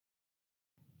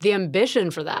the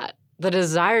ambition for that, the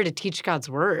desire to teach God's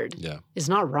word is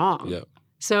not wrong. Yeah.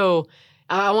 So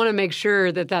I want to make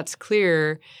sure that that's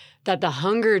clear, that the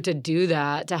hunger to do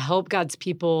that, to help God's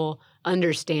people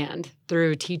understand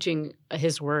through teaching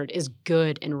his word is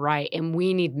good and right. And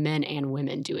we need men and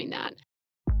women doing that.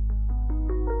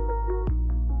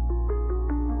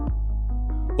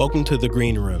 Welcome to The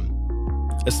Green Room,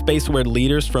 a space where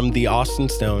leaders from the Austin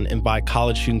Stone invite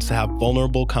college students to have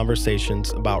vulnerable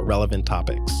conversations about relevant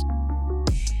topics.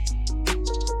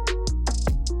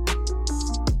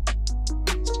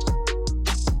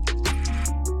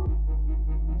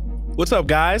 What's up,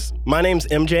 guys? My name's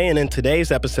MJ, and in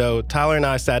today's episode, Tyler and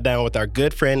I sat down with our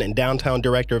good friend and downtown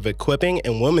director of equipping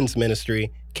and women's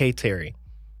ministry, Kate Terry.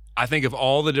 I think of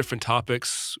all the different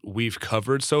topics we've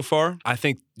covered so far, I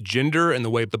think gender and the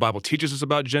way the Bible teaches us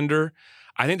about gender,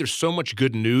 I think there's so much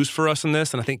good news for us in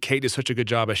this, and I think Kate does such a good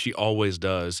job, as she always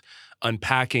does,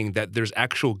 unpacking that there's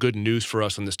actual good news for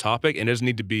us on this topic, and it doesn't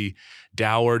need to be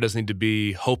dour, it doesn't need to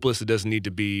be hopeless, it doesn't need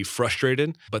to be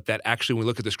frustrated, but that actually when we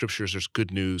look at the scriptures, there's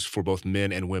good news for both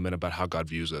men and women about how God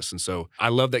views us. And so I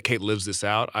love that Kate lives this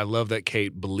out. I love that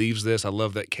Kate believes this. I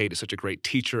love that Kate is such a great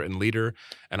teacher and leader,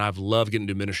 and I've loved getting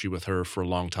to do ministry with her for a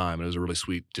long time. And it was a really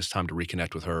sweet just time to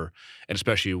reconnect with her, and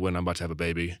especially when I'm about to have a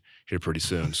baby here pretty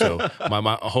soon. So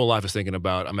my whole life is thinking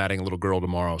about, I'm adding a little girl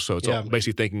tomorrow. So it's all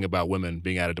basically thinking about women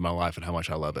being added to my life and how much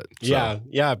I love it. So.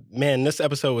 Yeah. Man, this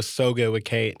episode was so good with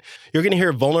Kate. You're going to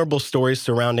hear vulnerable stories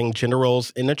surrounding gender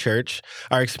roles in the church,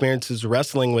 our experiences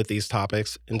wrestling with these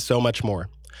topics, and so much more.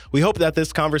 We hope that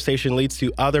this conversation leads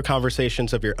to other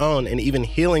conversations of your own and even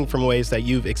healing from ways that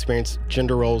you've experienced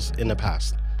gender roles in the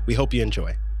past. We hope you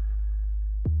enjoy.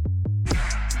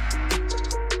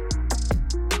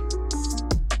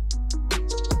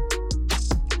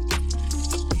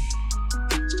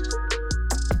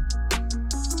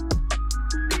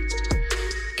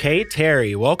 Kate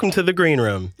Terry, welcome to The Green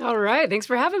Room. All right. Thanks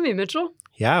for having me, Mitchell.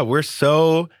 Yeah, we're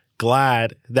so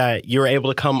glad that you were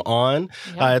able to come on.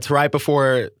 Yeah. It's right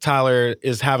before Tyler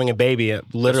is having a baby,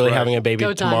 literally having a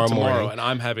baby tomorrow morning. And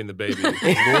I'm having the baby.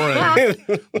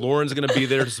 Lauren's going to be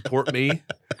there to support me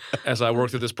as I work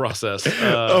through this process.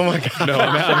 Oh my God. No,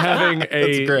 I'm having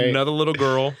another little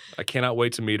girl. I cannot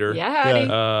wait to meet her.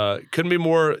 Yeah. Couldn't be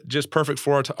more just perfect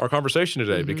for our conversation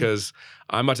today because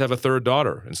I'm about to have a third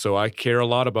daughter. And so I care a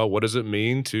lot about what does it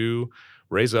mean to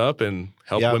raise up and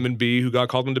help women be who God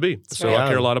called them to be. So I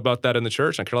care a lot about that in the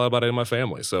church. I care a lot about it in my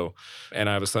family. So, and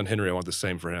I have a son, Henry. I want the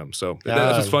same for him. So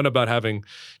that's what's fun about having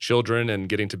children and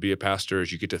getting to be a pastor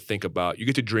is you get to think about, you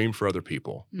get to dream for other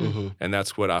people. Mm-hmm. And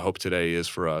that's what I hope today is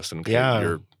for us. And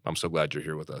Kate, I'm so glad you're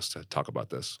here with us to talk about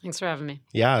this. Thanks for having me.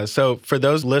 Yeah. So for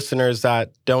those listeners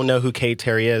that don't know who Kate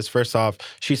Terry is, first off,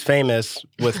 she's famous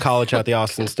with college at the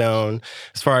Austin Stone.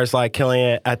 As far as like killing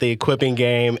it at the equipping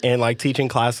game and like teaching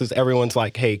classes, everyone's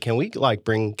like, hey, can we like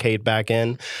bring Kate back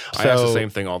in? I ask the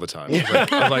same thing all the time. I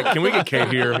was like, can we get Kate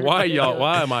here? Why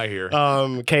am I here?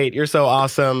 Kate, you're so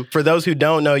awesome. For those who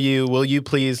don't know you, will you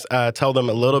please tell them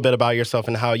a little bit about yourself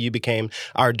and how you became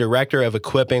our director of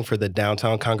equipping for the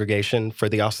downtown congregation for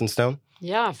the Austin Stone?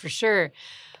 Yeah, for sure.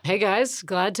 Hey guys,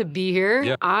 glad to be here.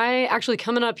 Yeah. I actually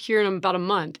coming up here in about a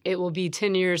month. It will be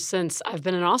 10 years since I've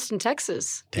been in Austin,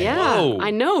 Texas. Damn. Yeah, Whoa. I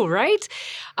know, right?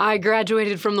 I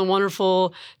graduated from the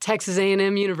wonderful Texas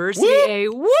A&M University.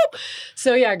 Whoop.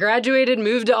 So yeah, graduated,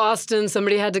 moved to Austin.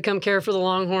 Somebody had to come care for the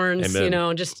Longhorns. Amen. You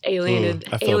know, just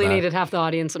alienated half the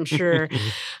audience, I'm sure.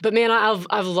 But man,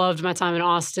 I've loved my time in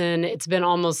Austin. It's been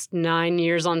almost 9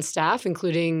 years on staff,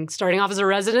 including starting off as a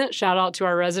resident. Shout out to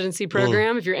our residency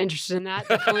program if you're interested in that.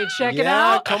 Definitely check it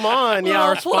out. Come on. Yeah,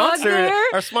 our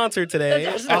sponsor today,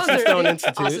 Austin Stone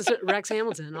Institute. Rex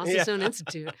Hamilton, Austin Stone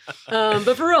Institute.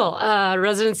 But for real,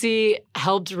 residency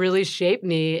helped really shape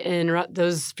me in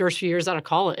those first few years out of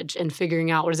college and figuring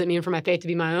out what does it mean for my faith to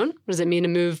be my own? What does it mean to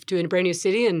move to a brand new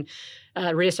city and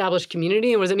reestablish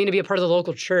community? And what does it mean to be a part of the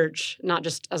local church, not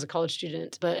just as a college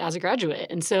student, but as a graduate?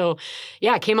 And so,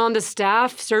 I came on the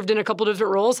staff, served in a couple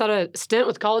different roles, had a stint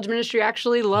with college ministry,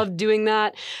 actually, loved doing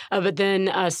that. But then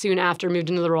soon after moved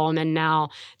into the role and then now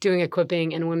doing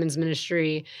equipping and women's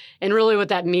ministry. And really what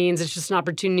that means is just an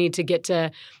opportunity to get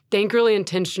to think really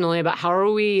intentionally about how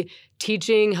are we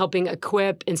teaching, helping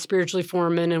equip, and spiritually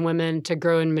form men and women to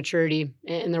grow in maturity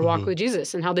in their walk with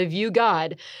Jesus and how they view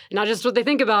God. And not just what they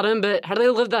think about him, but how do they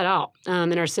live that out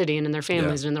in our city and in their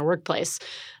families and in their workplace.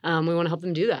 We want to help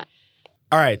them do that.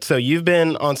 All right, so you've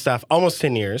been on staff almost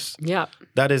 10 years. Yeah.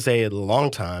 That is a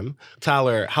long time.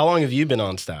 Tyler, how long have you been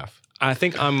on staff? I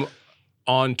think I'm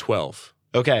on 12.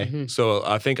 Okay. Mm-hmm. So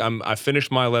I think I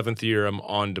finished my 11th year. I'm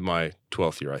on to my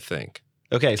 12th year, I think.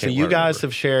 Okay, so Can't you quite guys remember.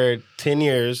 have shared 10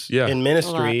 years Yeah. in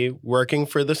ministry, working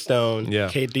for the Stone. Yeah.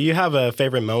 Kate, do you have a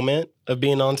favorite moment of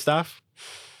being on staff?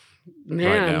 Man.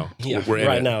 Right now. Yeah, We're in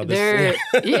right it. now.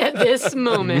 This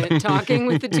moment, talking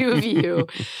with the two of you.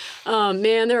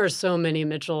 Man, there are so many,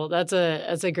 Mitchell. That's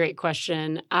a great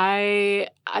question. I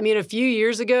mean, a few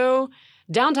years ago,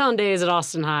 downtown days at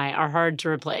Austin High are hard to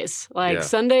replace. Like Yeah.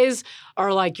 Sundays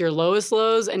are like your lowest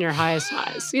lows and your highest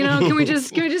highs. You know, can we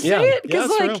just Yeah. say it? Yeah,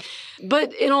 it's real.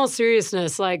 But in all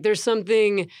seriousness, like there's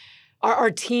something.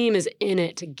 Our team is in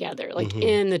it together, like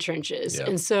in the trenches. Yeah.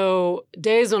 And so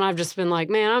days when I've just been like,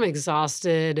 man, I'm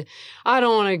exhausted. I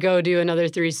don't want to go do another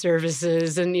 3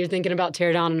 services. And you're thinking about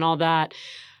teardown and all that.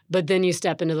 But then you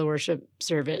step into the worship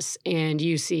service and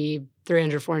you see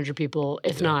 300, 400 people,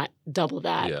 if not double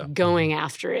that, going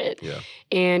after it. Yeah.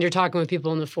 And you're talking with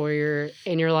people in the foyer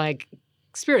and you're like,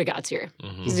 Spirit of God's here.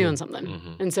 He's doing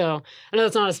something. And so I know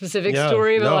that's not a specific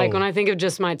story, but like when I think of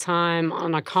just my time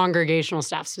on a congregational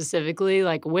staff specifically,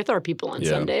 like with our people on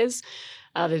Sundays,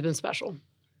 they've been special.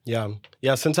 Yeah.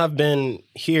 Yeah. Since I've been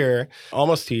here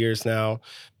almost 2 years now,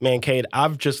 man, Kate,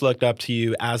 I've just looked up to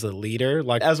you as a leader,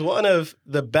 like as one of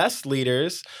the best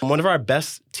leaders, one of our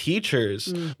best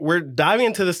teachers. We're diving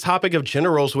into this topic of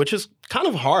gender roles, which is kind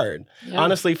of hard,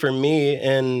 honestly, for me.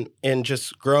 And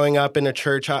just growing up in a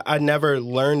church, I never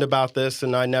learned about this,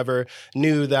 and I never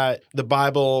knew that the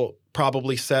Bible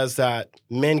probably says that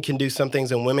men can do some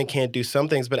things and women can't do some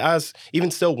things. But as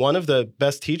even still one of the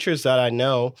best teachers that I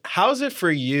know, how is it for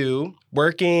you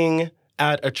working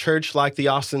at a church like the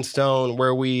Austin Stone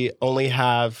where we only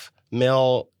have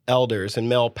male elders and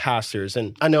male pastors?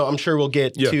 And I'm sure we'll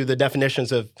get to the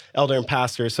definitions of elder and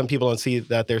pastor. Some people don't see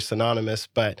that they're synonymous.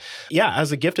 But yeah,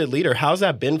 as a gifted leader, how's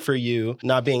that been for you,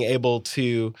 not being able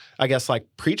to, I guess, like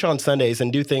preach on Sundays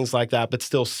and do things like that, but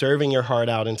still serving your heart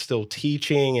out and still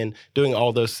teaching and doing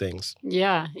all those things?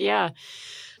 Yeah.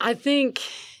 I think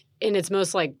in its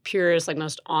most like purest, like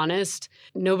most honest,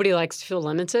 nobody likes to feel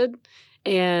limited.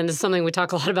 And it's something we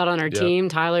talk a lot about on our team.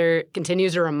 Tyler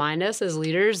continues to remind us as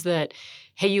leaders that,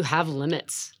 hey, you have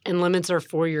limits, and limits are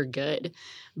for your good.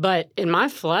 But in my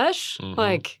flesh,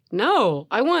 like, no,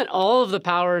 I want all of the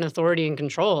power and authority and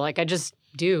control. Like, I just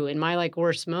do. In my, like,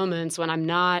 worst moments, when I'm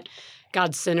not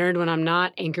God-centered, when I'm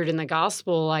not anchored in the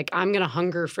gospel, like, I'm going to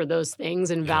hunger for those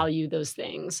things and value those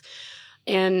things.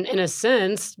 And in a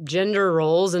sense, gender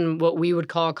roles and what we would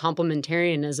call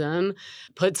complementarianism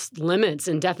puts limits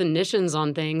and definitions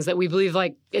on things that we believe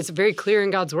like it's very clear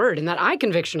in God's word and that I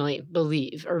convictionally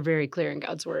believe are very clear in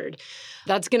God's word.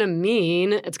 That's going to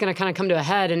mean it's going to kind of come to a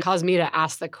head and cause me to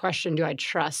ask the question, do I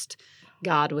trust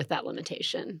God with that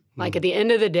limitation? Like at the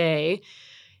end of the day,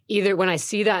 either when I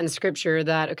see that in scripture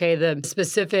that, okay, the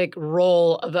specific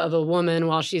role of a woman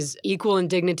while she's equal in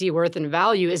dignity, worth, and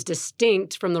value is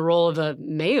distinct from the role of a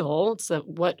male, so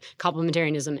what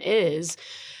complementarianism is,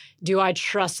 do I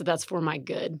trust that that's for my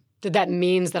good? That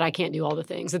means that I can't do all the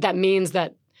things? That means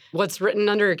that what's written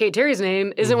under Kate Terry's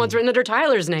name isn't what's written under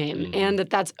Tyler's name, and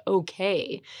that's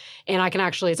okay. And I can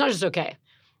actually, it's not just okay,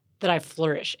 that I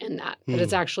flourish in that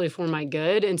it's actually for my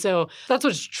good. And so that's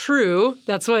what's true.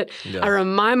 That's what I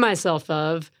remind myself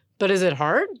of. But is it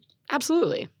hard?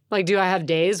 Absolutely. Like, do I have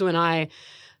days when I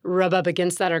rub up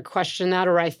against that or question that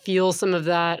or I feel some of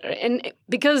that? And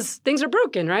because things are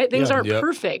broken, right? Things aren't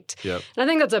perfect. And I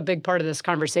think that's a big part of this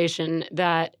conversation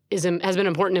that has been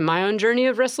important in my own journey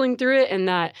of wrestling through it, and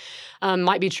that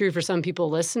might be true for some people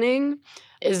listening,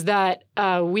 is that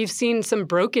we've seen some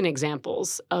broken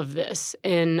examples of this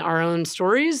in our own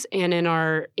stories and in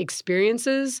our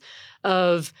experiences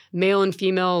of male and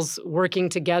females working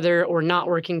together or not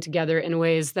working together in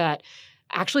ways that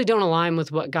actually don't align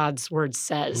with what God's word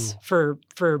says for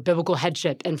biblical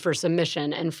headship and for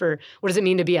submission and for what does it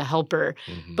mean to be a helper.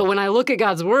 But when I look at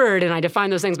God's word and I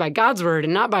define those things by God's word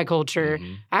and not by culture,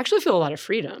 I actually feel a lot of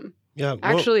freedom. Yeah,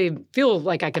 actually feel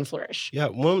like I can flourish. Yeah.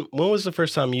 When was the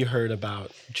first time you heard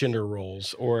about gender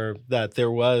roles or that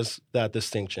there was that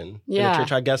distinction in the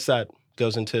church? I guess that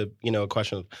goes into, a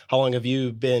question of how long have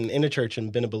you been in a church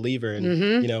and been a believer and,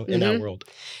 in that world?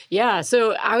 Yeah.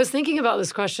 So I was thinking about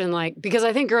this question, because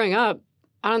I think growing up,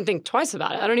 I don't think twice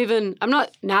about it. I'm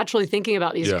not naturally thinking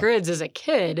about these grids as a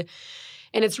kid.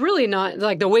 And it's really not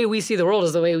like the way we see the world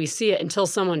is the way we see it until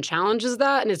someone challenges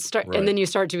that. And and then you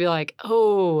start to be like,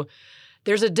 oh,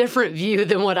 there's a different view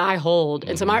than what I hold.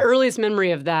 And so my earliest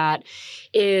memory of that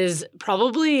is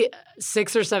probably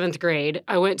 6th or 7th grade.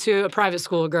 I went to a private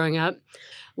school growing up.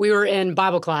 We were in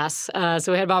Bible class.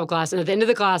 So we had Bible class. And at the end of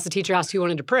the class, the teacher asked who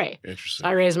wanted to pray. Interesting.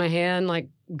 I raised my hand,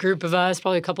 group of us,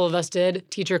 probably a couple of us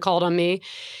did. Teacher called on me.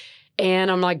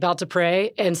 And I'm about to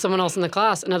pray. And someone else in the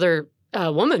class, another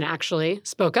a woman actually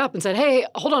spoke up and said, "Hey,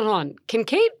 hold on. Can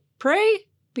Kate pray?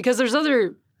 Because there's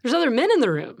other men in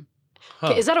the room.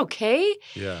 Huh. Is that okay?"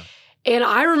 Yeah. And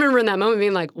I remember in that moment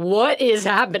being like, "What is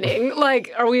happening?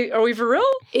 Like, are we for real?"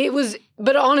 It was,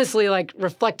 but honestly, like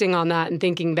reflecting on that and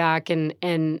thinking back, and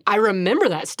I remember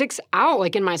that sticks out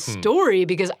like in my story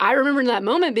because I remember in that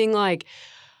moment being like,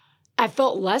 I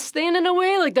felt less than in a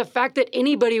way, like the fact that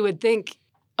anybody would think,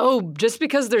 "Oh, just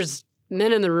because there's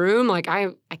men in the room, like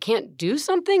I can't do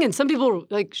something." And some people,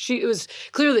 like it was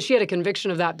clear that she had a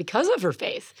conviction of that because of her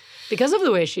faith, because of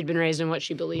the way she'd been raised and what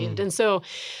she believed. And so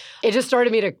it just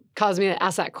started me to cause me to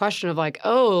ask that question of like,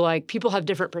 oh, like people have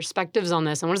different perspectives on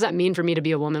this. And what does that mean for me to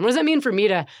be a woman? What does that mean for me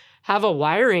to have a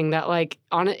wiring that like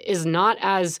on it is not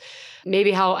as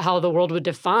maybe how the world would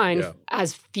define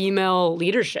as female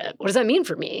leadership? What does that mean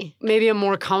for me? Maybe a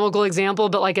more comical example,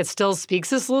 but like it still speaks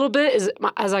this a little bit is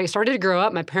as I started to grow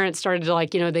up, my parents started to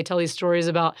like, they tell these stories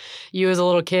about you as a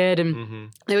little kid.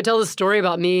 And they would tell this story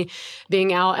about me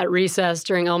being out at recess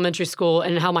during elementary school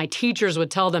and how my teachers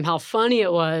would tell them how funny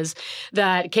it was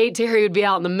that Kate Terry would be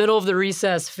out in the middle of the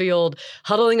recess field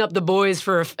huddling up the boys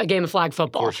for a game of flag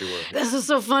football. Of course you were. This is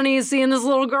so funny seeing this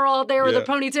little girl out there with a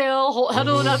ponytail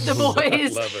huddling up the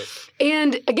boys. Love it.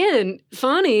 And again,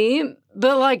 funny,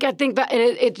 but like I think that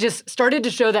it just started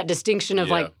to show that distinction of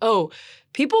like, oh,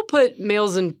 people put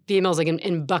males and females like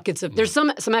in buckets of there's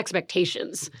some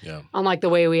expectations on like the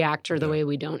way we act or the way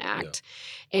we don't act.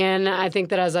 And I think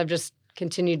that as I've just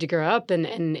continued to grow up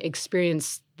and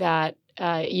experience that,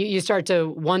 you start to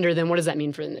wonder then what does that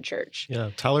mean for in the church? Yeah.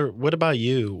 Tyler, what about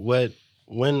you?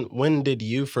 When did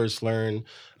you first learn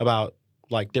about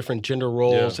like different gender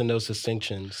roles and those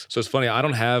distinctions? So it's funny, I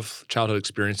don't have childhood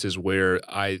experiences where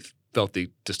I felt the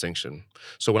distinction.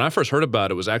 So when I first heard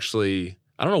about it, it was actually,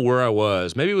 I don't know where I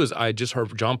was. Maybe it was I just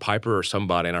heard John Piper or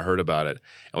somebody and I heard about it.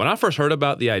 And when I first heard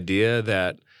about the idea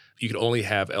that you could only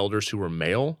have elders who were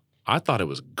male, I thought it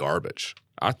was garbage.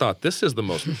 I thought this is the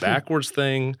most backwards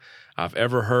thing I've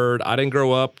ever heard. I didn't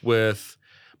grow up with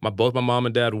both my mom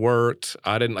and dad worked.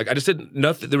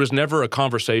 There was never a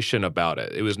conversation about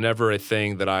it. It was never a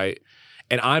thing that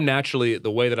and I'm naturally, the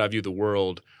way that I view the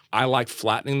world, I like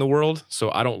flattening the world.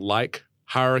 So I don't like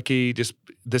hierarchy.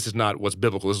 This is not what's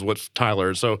biblical. This is what's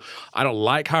Tyler. So I don't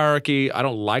like hierarchy. I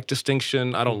don't like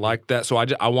distinction. I don't like that. So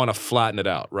I want to flatten it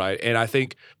out, right? And I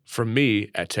think for me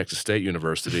at Texas State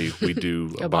University, we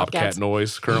do a Bobcat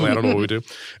noise. Currently, I don't know what we do.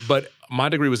 But my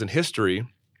degree was in history.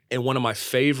 And one of my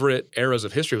favorite eras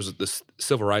of history was the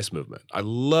Civil Rights Movement. I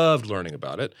loved learning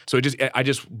about it. So I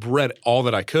just read all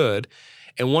that I could.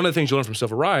 And one of the things you learn from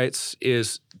civil rights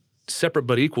is separate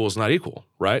but equal is not equal,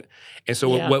 right? And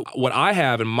so what I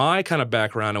have in my kind of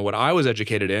background and what I was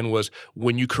educated in was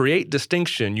when you create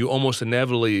distinction, you almost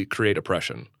inevitably create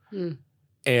oppression.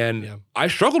 And I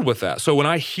struggled with that. So when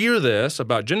I hear this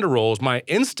about gender roles, my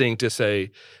instinct is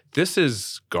say, this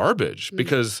is garbage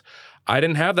because I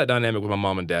didn't have that dynamic with my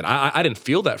mom and dad. I didn't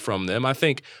feel that from them. I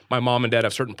think my mom and dad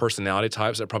have certain personality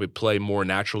types that probably play more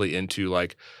naturally into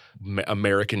like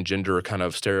American gender kind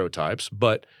of stereotypes,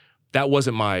 but that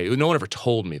wasn't no one ever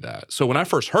told me that. So when I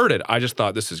first heard it, I just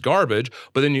thought this is garbage,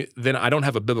 but then I don't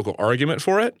have a biblical argument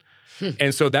for it.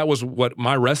 And so that was what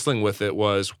my wrestling with it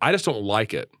was. I just don't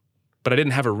like it, but I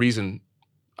didn't have a reason.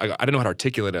 I didn't know how to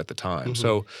articulate it at the time.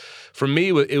 So for me,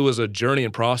 it was a journey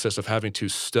and process of having to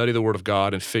study the Word of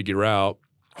God and figure out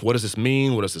what does this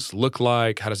mean? What does this look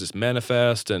like? How does this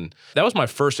manifest? And that was my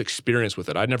first experience with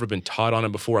it. I'd never been taught on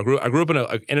it before. I grew up in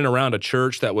and around a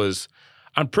church that was,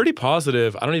 I'm pretty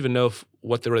positive, I don't even know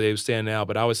what they stand now,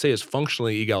 but I would say is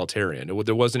functionally egalitarian.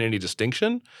 There wasn't any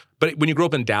distinction. But when you grow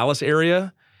up in Dallas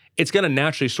area, it's going to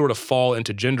naturally sort of fall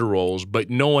into gender roles, but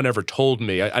no one ever told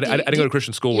me. I didn't go to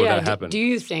Christian school where that happened. Do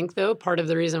you think, though, part of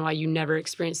the reason why you never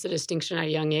experienced the distinction at a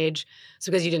young age is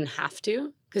because you didn't have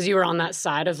to? Because you were on that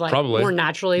side of like more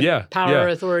naturally power,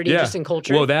 authority, just in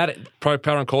culture? Well, that, probably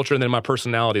power and culture, and then my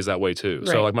personality is that way too. Right.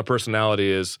 So like my personality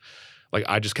is like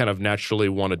I just kind of naturally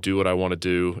want to do what I want to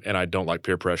do, and I don't like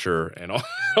peer pressure and all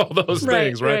those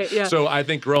things, right? Yeah. So I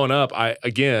think growing up,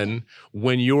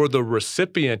 when you're the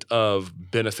recipient of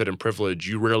benefit and privilege,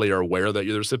 you rarely are aware that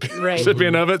you're the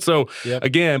recipient of it. So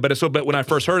but when I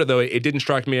first heard it, though, it didn't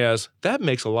strike me as, that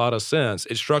makes a lot of sense.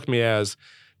 It struck me as,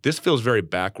 this feels very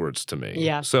backwards to me.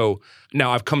 Yeah. So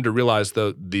now I've come to realize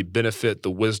the benefit,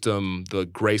 the wisdom, the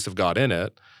grace of God in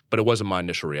it, but it wasn't my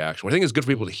initial reaction. I think it's good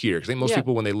for people to hear, because I think most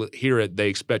people, when they hear it, they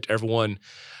expect everyone.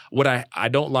 What I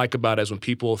don't like about it is when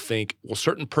people think, well,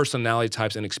 certain personality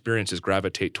types and experiences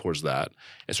gravitate towards that,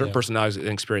 and certain personalities and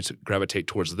experiences gravitate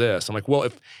towards this. I'm like, well,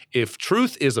 if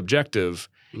truth is objective,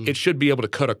 it should be able to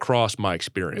cut across my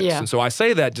experience. Yeah. And so I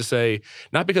say that to say,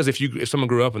 not because if someone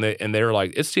grew up and they're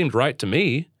like, it seemed right to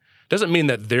me, doesn't mean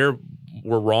that they're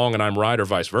we're wrong and I'm right or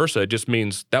vice versa. It just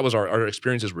means that was our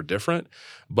experiences were different.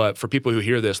 But for people who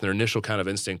hear this, their initial kind of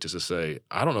instinct is to say,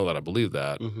 I don't know that I believe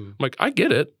that. I'm like, I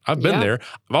get it. I've been there.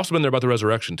 I've also been there about the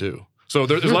resurrection too. So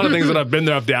there's a lot of things that I've been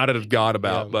there, I've doubted God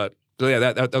about. But so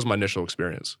that was my initial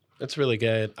experience. That's really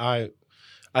good. I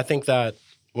think that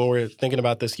when we're thinking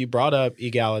about this, you brought up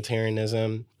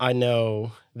egalitarianism. I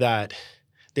know that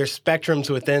there's spectrums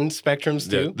within spectrums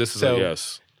too. Yeah, this is a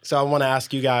yes. So I want to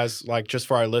ask you guys, like, just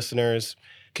for our listeners,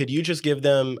 could you just give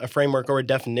them a framework or a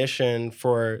definition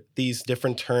for these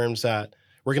different terms that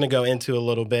we're going to go into a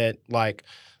little bit? Like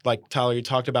Tyler, you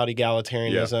talked about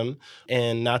egalitarianism,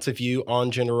 and that's a view on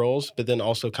gender roles, but then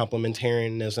also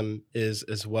complementarianism is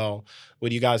as well.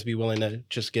 Would you guys be willing to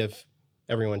just give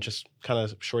everyone just kind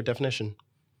of a short definition?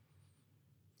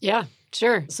 Yeah,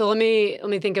 sure. So let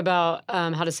me think about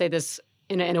how to say this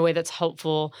in a way that's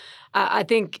helpful. I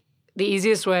think the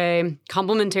easiest way,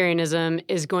 complementarianism,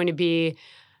 is going to be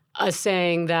us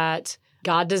saying that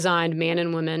God designed man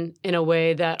and woman in a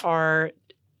way that are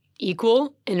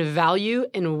equal in value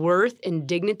and worth and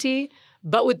dignity,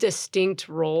 but with distinct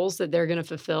roles that they're going to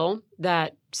fulfill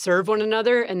that serve one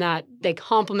another and that they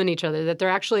complement each other, that they're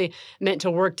actually meant to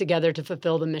work together to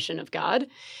fulfill the mission of God.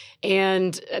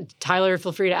 And Tyler,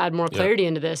 feel free to add more clarity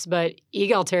into this, but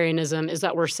egalitarianism is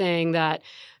that we're saying that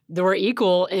we're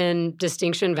equal in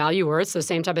distinction, value, worth, so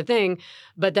same type of thing,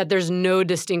 but that there's no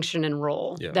distinction in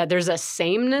role, that there's a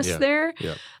sameness there.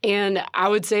 And I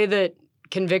would say that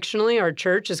convictionally, our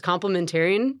church is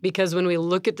complementarian because when we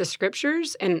look at the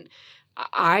scriptures, and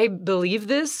I believe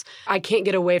this, I can't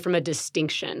get away from a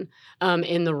distinction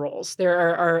in the roles.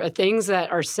 There are things that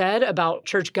are said about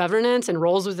church governance and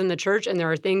roles within the church, and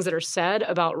there are things that are said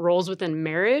about roles within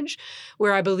marriage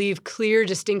where I believe clear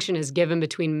distinction is given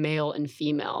between male and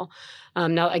female.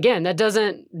 Now, again, that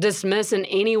doesn't dismiss in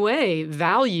any way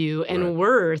value and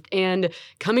worth and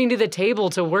coming to the table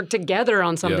to work together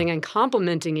on something and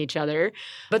complementing each other,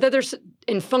 but that there's,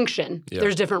 in function,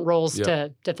 there's different roles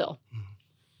to fill.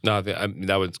 No,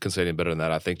 I would say anything better than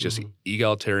that. I think just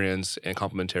egalitarians and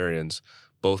complementarians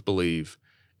both believe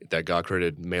that God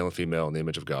created male and female in the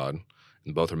image of God,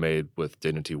 and both are made with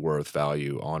dignity, worth,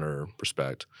 value, honor,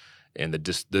 respect. And the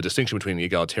distinction between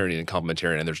egalitarian and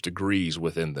complementarian, and there's degrees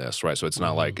within this, right? So it's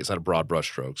not like, it's not a broad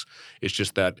brushstrokes. It's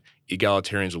just that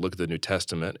egalitarians would look at the New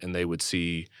Testament and they would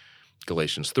see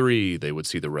Galatians 3, they would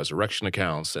see the resurrection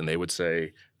accounts, and they would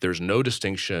say there's no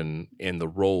distinction in the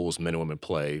roles men and women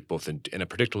play, both and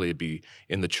particularly it'd be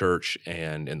in the church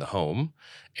and in the home.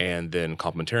 And then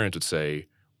complementarians would say,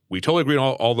 we totally agree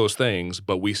on all those things,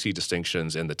 but we see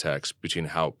distinctions in the text between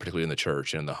how, particularly in the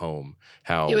church and in the home,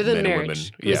 how within men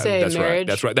marriage. and women. That's marriage. right.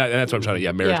 That's right. That's what I'm trying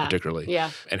to, marriage particularly.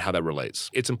 And how that relates.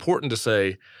 It's important to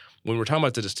say, when we're talking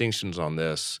about the distinctions on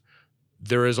this,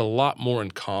 there is a lot more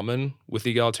in common with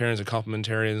egalitarians and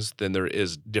complementarians than there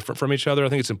is different from each other. I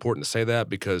think it's important to say that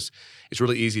because it's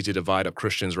really easy to divide up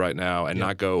Christians right now and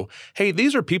not go, hey,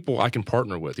 these are people I can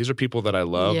partner with. These are people that I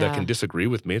love that can disagree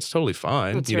with me. It's totally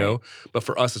fine, That's know. But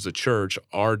for us as a church,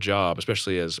 our job,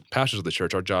 especially as pastors of the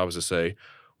church, our job is to say,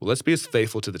 well, let's be as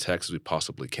faithful to the text as we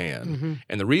possibly can.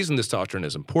 And the reason this doctrine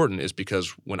is important is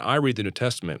because when I read the New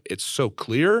Testament, it's so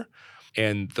clear.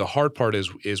 And the hard part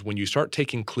is when you start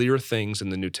taking clear things in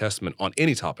the New Testament on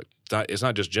any topic. It's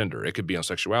not just gender. It could be on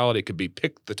sexuality. It could be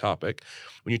pick the topic.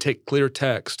 When you take clear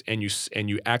text and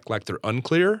you act like they're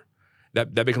unclear,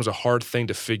 that becomes a hard thing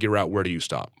to figure out where do you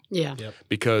stop.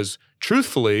 Because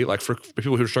truthfully, like for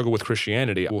people who struggle with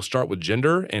Christianity, we'll start with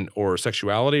gender or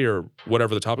sexuality or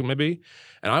whatever the topic may be.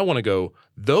 And I want to go,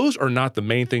 those are not the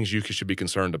main things you should be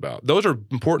concerned about. Those are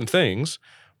important things.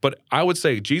 But I would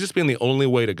say Jesus being the only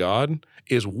way to God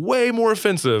is way more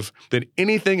offensive than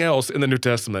anything else in the New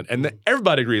Testament. And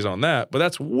everybody agrees on that, but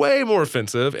that's way more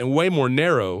offensive and way more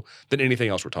narrow than anything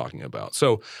else we're talking about.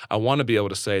 So I want to be able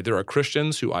to say there are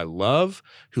Christians who I love,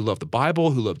 who love the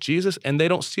Bible, who love Jesus, and they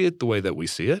don't see it the way that we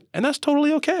see it. And that's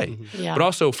totally okay. But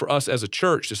also for us as a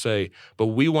church to say, but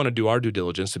we want to do our due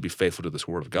diligence to be faithful to this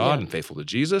Word of God and faithful to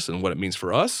Jesus and what it means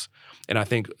for us. And I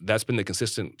think that's been the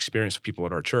consistent experience of people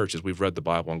at our church is we've read the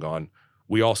Bible and gone,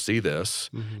 we all see this.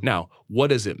 Now, what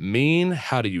does it mean?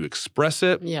 How do you express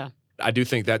it? I do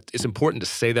think that it's important to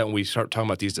say that when we start talking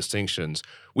about these distinctions,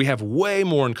 we have way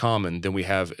more in common than we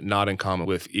have not in common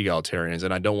with egalitarians.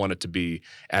 And I don't want it to be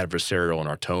adversarial in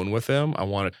our tone with them. I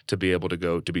want it to be able to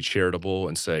go to be charitable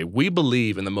and say, we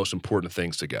believe in the most important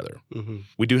things together.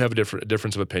 We do have a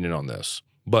difference of opinion on this.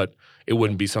 But it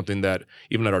wouldn't be something that,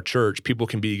 even at our church, people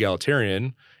can be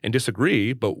egalitarian and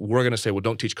disagree, but we're going to say, well,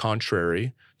 don't teach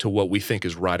contrary to what we think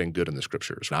is right and good in the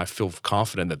Scriptures. And I feel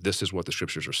confident that this is what the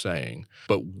Scriptures are saying.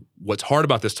 But what's hard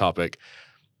about this topic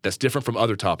that's different from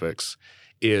other topics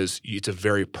is it's a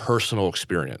very personal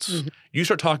experience. Mm-hmm. You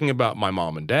start talking about my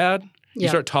mom and dad, you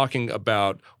start talking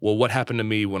about, well, what happened to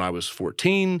me when I was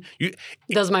 14?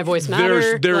 Does my voice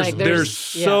matter? There's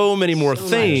so many more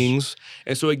things.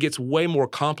 And so it gets way more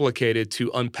complicated to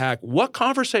unpack what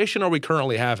conversation are we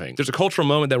currently having. There's a cultural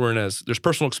moment that we're in there's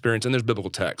personal experience and there's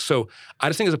biblical text. So I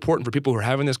just think it's important for people who are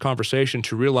having this conversation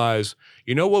to realize,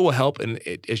 what will help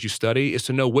as you study is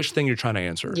to know which thing you're trying to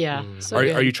answer. Yeah.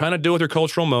 Are you trying to deal with your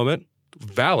cultural moment?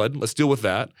 Valid. Let's deal with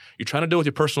that. You're trying to deal with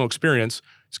your personal experience.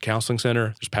 It's a counseling center.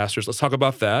 There's pastors. Let's talk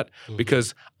about that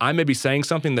because I may be saying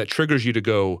something that triggers you to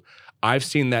go, I've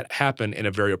seen that happen in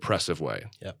a very oppressive way.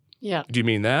 Yeah. Do you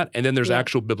mean that? And then there's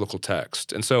actual biblical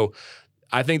text. And so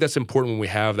I think that's important when we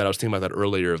have that. I was thinking about that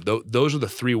earlier. Those are the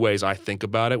three ways I think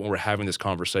about it when we're having this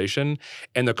conversation.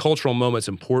 And the cultural moment's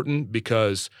important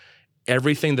because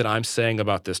everything that I'm saying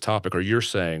about this topic or you're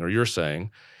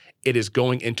saying, it is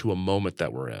going into a moment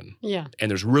that we're in. Yeah. And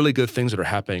there's really good things that are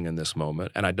happening in this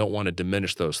moment, and I don't want to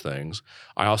diminish those things.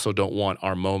 I also don't want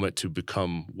our moment to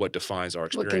become what defines our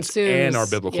experience and our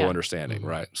biblical understanding,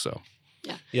 right? So,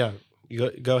 Yeah. You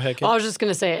go ahead, Kate. Well, I was just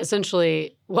going to say,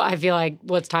 essentially, what I feel like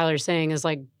what Tyler's saying is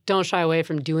don't shy away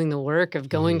from doing the work of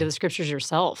going to the Scriptures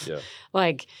yourself.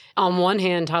 Yeah. On one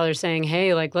hand, Tyler's saying,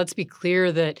 hey, let's be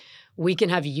clear that we can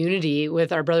have unity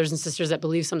with our brothers and sisters that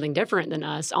believe something different than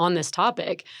us on this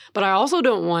topic. But I also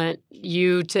don't want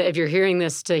you to, if you're hearing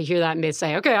this, to hear that and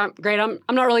say, okay, great, I'm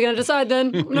not really going to decide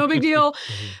then. No big deal.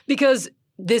 Because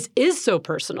this is so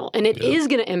personal and it is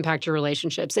going to impact your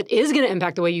relationships. It is going to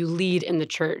impact the way you lead in the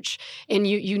church. And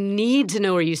you need to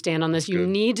know where you stand on this. You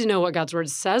need to know what God's word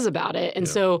says about it. And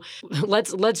so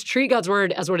let's treat God's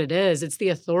word as what it is. It's the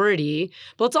authority,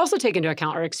 but let's also take into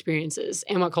account our experiences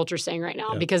and what culture's saying right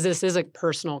now because this is a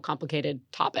personal, complicated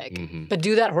topic. But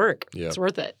do that work. It's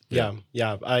worth it.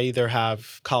 Yeah. I either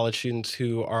have college students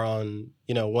who are on,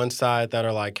 one side that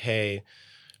are like, hey,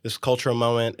 this cultural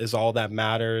moment is all that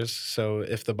matters. So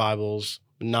if the Bible's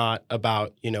not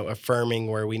about, affirming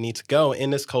where we need to go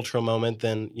in this cultural moment,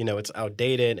 then, it's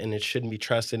outdated and it shouldn't be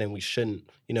trusted and we shouldn't,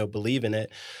 believe in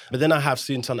it. But then I have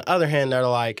students on the other hand that are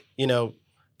like,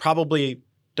 probably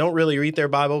don't really read their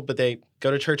Bible, but they go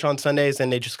to church on Sundays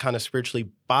and they just kind of spiritually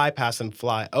bypass and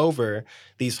fly over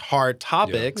these hard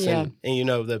topics and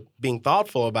the being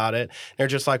thoughtful about it. They're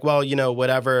just like, well,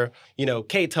 whatever,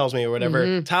 Kate tells me or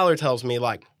whatever Tyler tells me,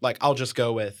 like I'll just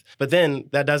go with. But then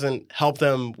that doesn't help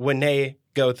them when they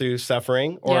go through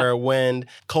suffering or when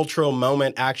cultural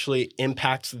moment actually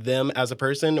impacts them as a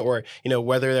person or,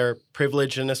 whether they're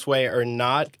privileged in this way or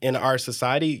not in our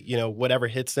society, whatever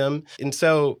hits them. And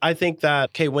so I think that,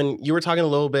 okay, when you were talking a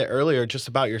little bit earlier just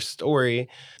about your story,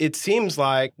 it seems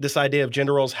like this idea of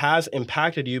gender roles has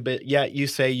impacted you, but yet you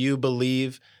say you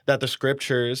believe that the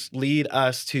Scriptures lead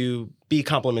us to be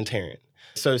complementarian.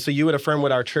 So you would affirm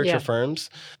what our church affirms.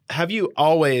 Have you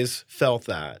always felt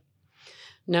that?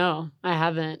 No, I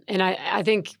haven't. And I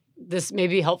think this may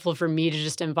be helpful for me to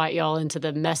just invite y'all into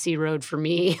the messy road for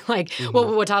me.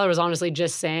 What Tyler was honestly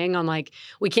just saying on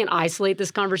we can't isolate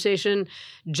this conversation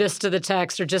just to the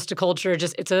text or just to culture.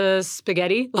 It's a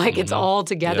spaghetti. It's all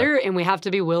together and we have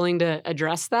to be willing to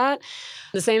address that.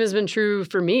 The same has been true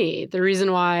for me. The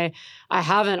reason why I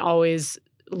haven't always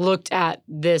looked at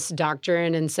this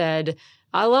doctrine and said,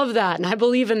 I love that and I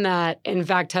believe in that. In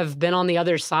fact, have been on the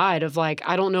other side of I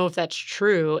don't know if that's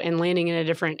true and landing in a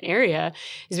different area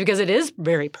is because it is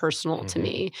very personal to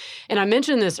me. And I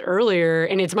mentioned this earlier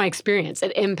and it's my experience.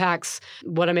 It impacts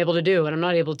what I'm able to do, what I'm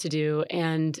not able to do,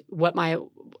 and what my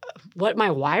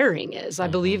wiring is. I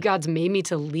believe God's made me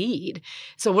to lead.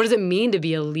 So what does it mean to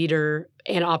be a leader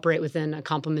and operate within a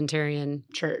complementarian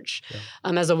church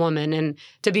as a woman? And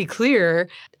to be clear,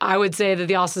 I would say that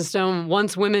the Austin Stone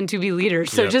wants women to be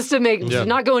leaders. So just to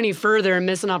not go any further and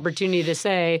miss an opportunity to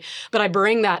say, but I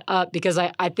bring that up because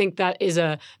I think that is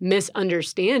a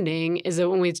misunderstanding is that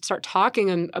when we start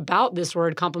talking about this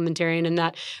word complementarian and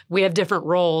that we have different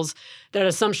roles, that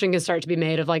assumption can start to be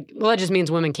made of that just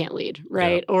means women can't lead,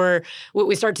 right? Yeah. Or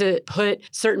we start to put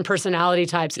certain personality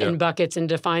types in buckets and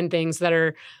define things that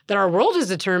our world is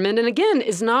determined, and again,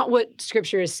 is not what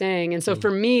Scripture is saying. And so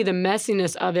for me, the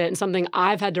messiness of it and something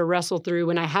I've had to wrestle through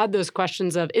when I had those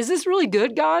questions of, is this really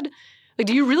good, God? Like,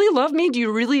 do you really love me? Do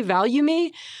you really value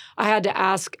me? I had to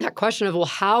ask that question of,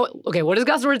 well, what does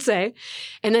God's word say?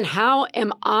 And then how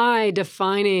am I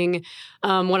defining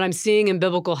what I'm seeing in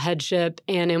biblical headship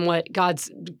and in what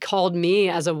God's called me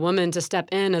as a woman to step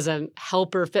in as a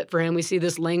helper fit for him? We see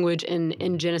this language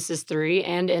in Genesis 3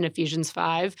 and in Ephesians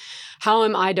 5. How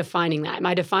am I defining that? Am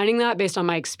I defining that based on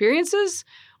my experiences,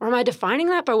 or am I defining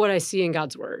that by what I see in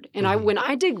God's word? And when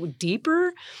I dig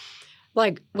deeper,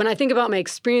 like when I think about my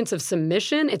experience of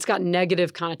submission, it's got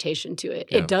negative connotation to it.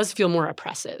 Yeah. It does feel more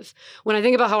oppressive. When I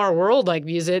think about how our world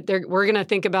views it, we're going to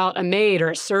think about a maid or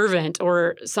a servant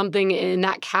or something in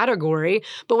that category.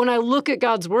 But when I look at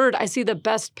God's word, I see the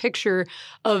best picture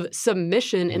of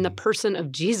submission in the person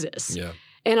of Jesus. Yeah.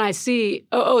 And I see,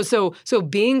 so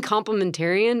being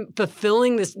complementarian,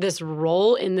 fulfilling this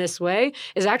role in this way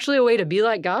is actually a way to be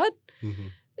like God. Mm-hmm.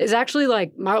 Is actually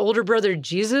my older brother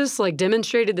Jesus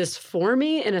demonstrated this for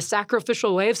me in a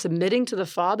sacrificial way of submitting to the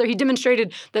Father. He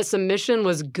demonstrated that submission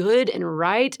was good and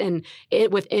right and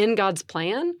within God's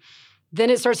plan. Then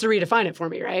it starts to redefine it for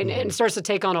me, right? And it starts to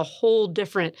take on a whole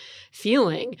different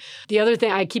feeling. The other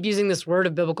thing, I keep using this word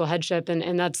of biblical headship,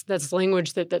 and that's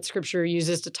language that Scripture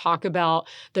uses to talk about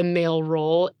the male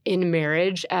role in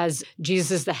marriage as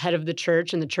Jesus is the head of the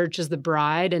church and the church is the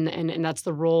bride, and that's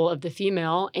the role of the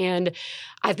female. And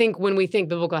I think when we think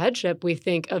biblical headship, we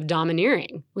think of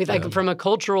domineering. We think from a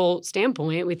cultural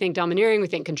standpoint, we think domineering, we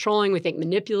think controlling, we think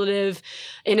manipulative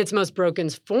in its most broken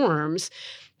forms.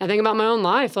 I think about my own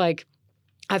life,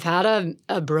 I've had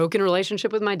a broken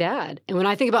relationship with my dad. And when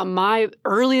I think about my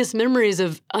earliest memories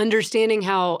of understanding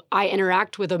how I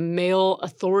interact with a male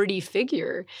authority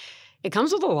figure, it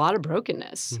comes with a lot of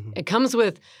brokenness. Mm-hmm. It comes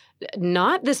with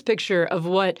not this picture of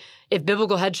what, if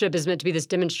biblical headship is meant to be this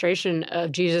demonstration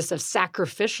of Jesus of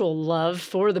sacrificial love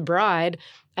for the bride,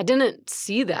 I didn't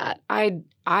see that.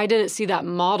 I didn't see that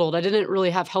modeled. I didn't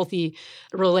really have healthy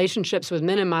relationships with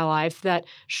men in my life that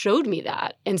showed me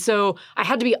that. And so I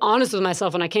had to be honest with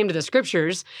myself when I came to the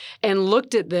Scriptures and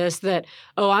looked at this that,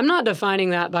 I'm not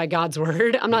defining that by God's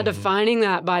word. I'm not defining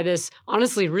that by this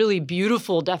honestly really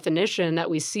beautiful definition that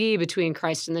we see between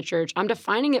Christ and the church. I'm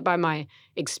defining it by my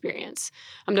experience.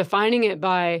 I'm defining it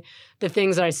by the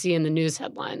things that I see in the news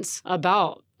headlines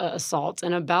about assault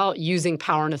and about using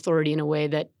power and authority in a way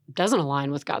that doesn't align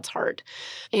with God's heart.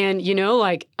 And,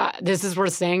 this is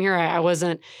worth saying here. I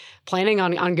wasn't planning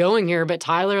on going here, but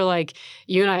Tyler,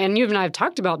 you and I have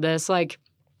talked about this,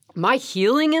 my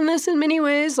healing in this in many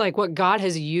ways, what God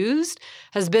has used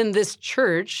has been this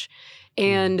church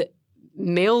and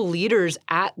male leaders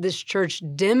at this church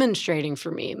demonstrating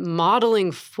for me, modeling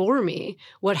for me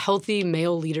what healthy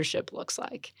male leadership looks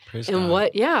like. Praise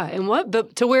God.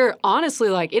 But to where honestly,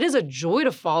 it is a joy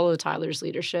to follow Tyler's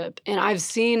leadership. And I've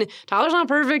seen, Tyler's not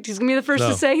perfect. He's going to be the first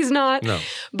to say he's not. No.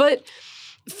 But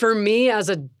for me as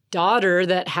a daughter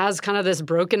that has kind of this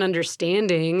broken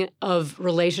understanding of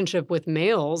relationship with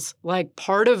males,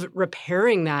 part of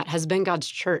repairing that has been God's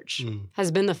church,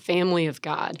 has been the family of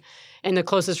God. And the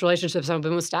closest relationships have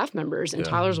been with staff members, and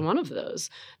Tyler's one of those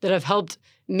that have helped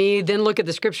me then look at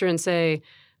the Scripture and say,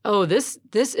 this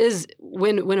is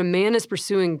when a man is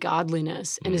pursuing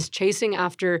godliness and is chasing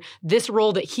after this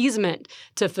role that he's meant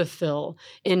to fulfill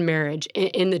in marriage,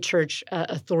 in the church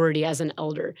authority as an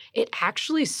elder, it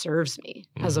actually serves me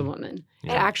as a woman.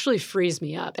 Yeah. It actually frees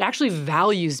me up. It actually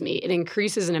values me. It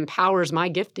increases and empowers my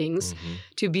giftings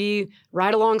to be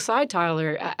right alongside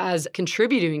Tyler as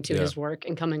contributing to his work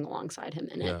and coming alongside him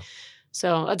in it.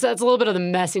 So that's a little bit of the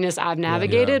messiness I've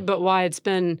navigated, but why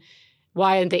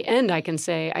at the end I can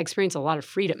say I experience a lot of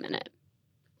freedom in it.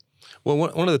 Well,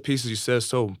 one of the pieces you said is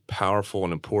so powerful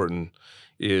and important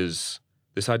is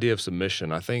this idea of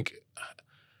submission. I think,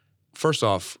 first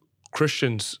off,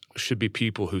 Christians should be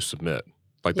people who submit.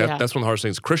 That's one of the hardest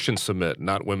things. Christians submit,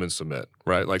 not women submit,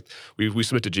 right? We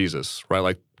submit to Jesus,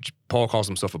 right? Paul calls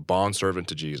himself a bondservant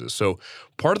to Jesus. So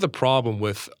part of the problem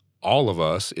with all of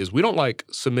us is we don't like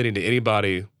submitting to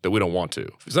anybody that we don't want to.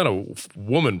 It's not a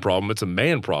woman problem, it's a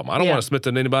man problem. I don't want to submit to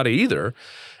anybody either.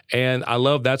 And I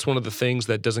love that's one of the things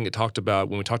that doesn't get talked about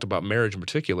when we talked about marriage in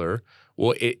particular.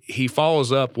 Well, he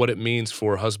follows up what it means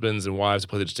for husbands and wives to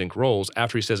play the distinct roles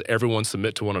after he says everyone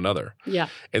submit to one another. Yeah.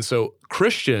 And so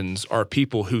Christians are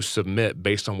people who submit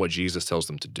based on what Jesus tells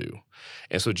them to do.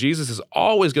 And so Jesus is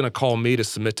always going to call me to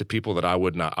submit to people that I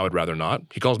would rather not.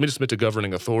 He calls me to submit to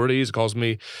governing authorities. He calls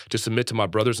me to submit to my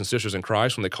brothers and sisters in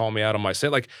Christ when they call me out on my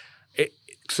sin.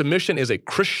 Submission is a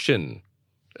Christian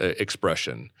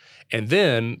expression. And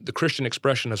then the Christian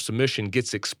expression of submission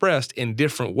gets expressed in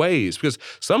different ways. Because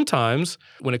sometimes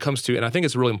when it comes to, and I think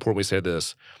it's really important we say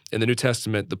this, in the New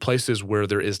Testament, the places where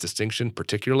there is distinction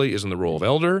particularly is in the role of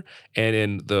elder and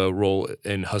in the role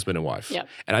in husband and wife. Yep.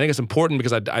 And I think it's important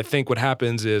because I think what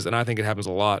happens is, and I think it happens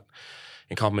a lot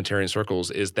in complementarian circles,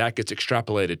 is that gets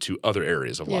extrapolated to other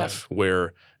areas of life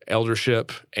where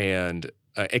eldership and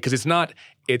because it's not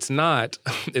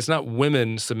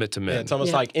women submit to men. Yeah, it's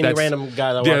almost like any random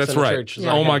guy that walks that's in the right. church. Is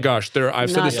Oh my gosh, I've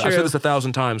said this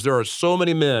 1,000 times. There are so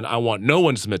many men I want no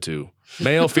one to submit to.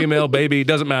 Male, female, baby,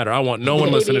 doesn't matter. I want no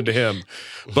one listening to him.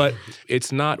 But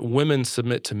it's not women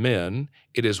submit to men.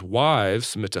 It is wives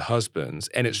submit to husbands,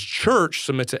 and it's church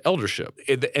submit to eldership.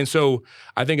 And so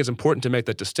I think it's important to make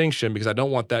that distinction because I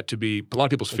don't want that to be a lot of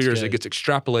people's fears. It gets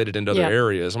extrapolated into other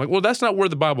areas. I'm like, well, that's not where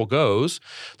the Bible goes.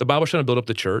 The Bible's trying to build up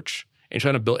the church and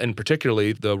trying to build, and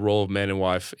particularly the role of man and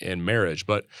wife in marriage.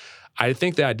 But I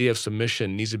think the idea of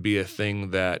submission needs to be a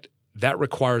thing that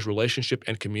requires relationship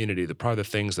and community. Probably the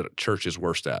things that a church is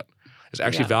worst at is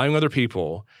actually valuing other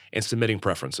people and submitting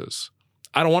preferences.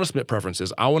 I don't want to submit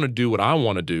preferences. I want to do what I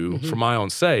want to do for my own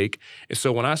sake. And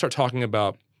so when I start talking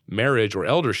about marriage or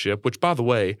eldership, which, by the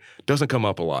way, doesn't come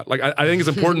up a lot. Like, I think it's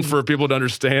important for people to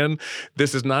understand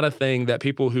this is not a thing that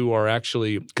people who are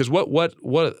actually – because what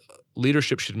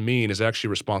leadership should mean is actually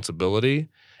responsibility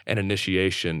and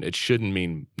initiation. It shouldn't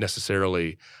mean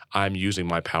necessarily I'm using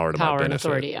my power to my benefit. And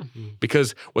authority, yeah.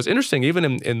 Because what's interesting, even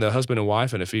in the husband and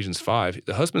wife in Ephesians 5,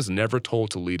 the husband's never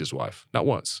told to lead his wife, not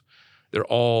once. They're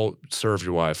all serve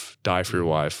your wife, die for your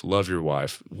wife, love your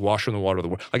wife, wash her in the water of the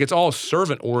word. Like it's all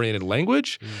servant-oriented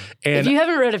language. And if you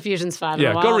haven't read Ephesians 5 in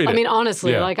a while, go read it. I mean,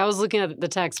 honestly, like I was looking at the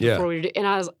text before we did, and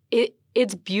I was,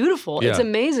 it's beautiful. It's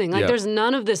amazing. Like there's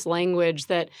none of this language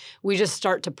that we just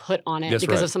start to put on it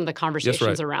because of some of the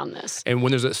conversations around this. And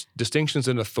when there's distinctions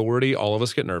in authority, all of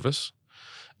us get nervous.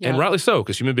 And rightly so,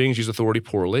 because human beings use authority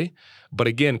poorly. But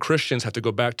again, Christians have to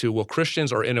go back to, well,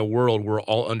 Christians are in a world where we're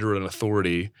all under an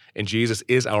authority, and Jesus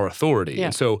is our authority.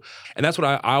 Yeah. And that's what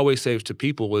I always say to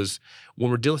people is when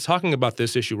we're talking about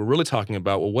this issue, we're really talking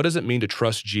about, well, what does it mean to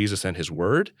trust Jesus and his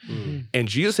word? Mm-hmm. And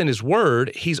Jesus and his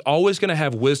word, he's always going to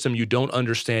have wisdom you don't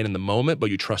understand in the moment,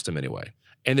 but you trust him anyway.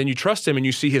 And then you trust him and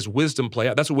you see his wisdom play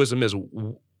out. That's what wisdom is.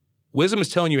 Wisdom is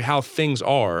telling you how things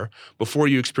are before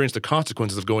you experience the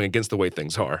consequences of going against the way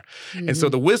things are. Mm-hmm. And so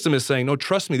the wisdom is saying, no,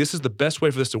 trust me, this is the best way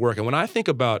for this to work. And when I think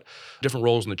about different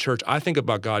roles in the church, I think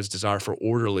about God's desire for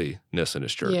orderliness in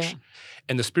his church. Yeah.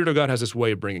 And the Spirit of God has this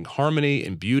way of bringing harmony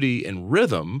and beauty and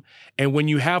rhythm. And when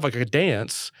you have like a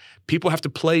dance, people have to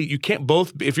play. You can't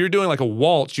both, if you're doing like a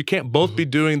waltz, you can't both be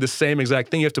doing the same exact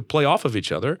thing. You have to play off of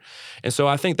each other. And so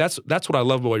I think that's what I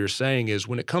love about what you're saying is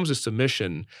when it comes to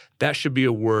submission, that should be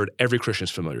a word every Christian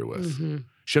is familiar with. Mm-hmm.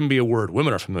 Shouldn't be a word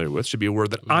women are familiar with. Should be a word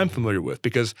that I'm familiar with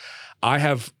because I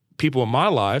have people in my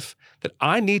life that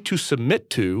I need to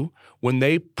submit to when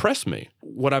they press me.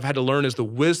 What I've had to learn is the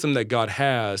wisdom that God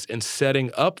has in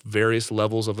setting up various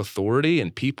levels of authority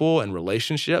and people and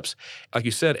relationships, like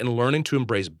you said, and learning to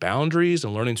embrace boundaries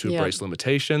and learning to embrace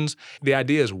limitations. The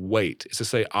idea is wait. It's to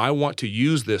say, I want to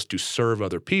use this to serve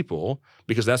other people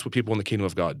because that's what people in the kingdom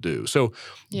of God do. So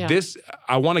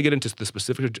I want to get into the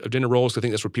specifics of gender roles. I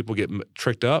think that's where people get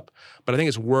tricked up. But I think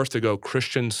it's worth to go,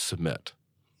 Christians submit.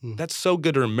 That's so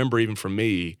good to remember even for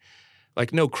me.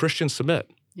 Like, no, Christians submit.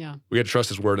 Yeah. We got to trust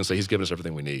his word and say he's given us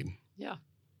everything we need. Yeah.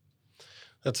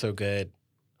 That's so good.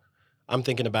 I'm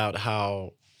thinking about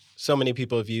how so many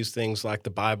people have used things like the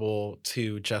Bible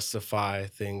to justify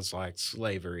things like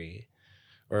slavery,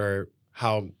 or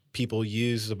how people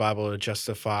use the Bible to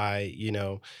justify,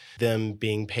 them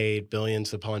being paid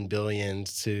billions upon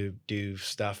billions to do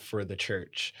stuff for the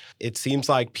church. It seems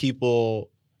like people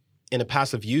in the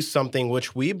past have used something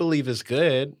which we believe is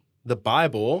good, the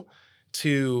Bible,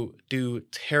 to do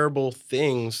terrible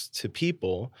things to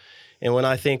people. And when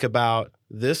I think about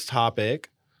this topic,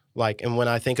 and when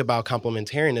I think about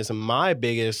complementarianism, my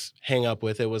biggest hang up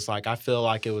with it was I feel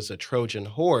like it was a Trojan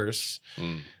horse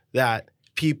that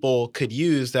people could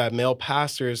use, that male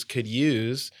pastors could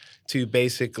use to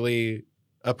basically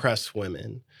oppress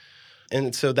women.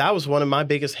 And so that was one of my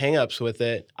biggest hangups with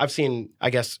it. I've seen,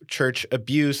 church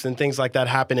abuse and things like that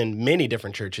happen in many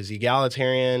different churches,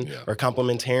 egalitarian or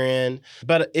complementarian.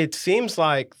 But it seems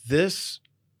like this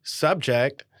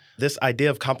subject, this idea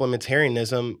of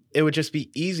complementarianism, it would just be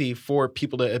easy for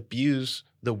people to abuse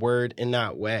the word in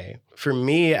that way. For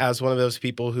me, as one of those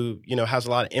people who, has a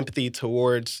lot of empathy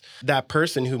towards that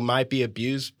person who might be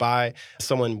abused by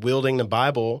someone wielding the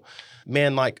Bible,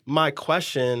 man, like my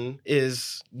question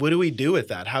is, what do we do with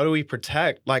that? How do we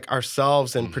protect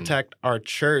ourselves and protect our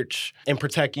church and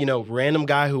protect, random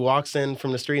guy who walks in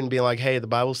from the street and being like, hey, the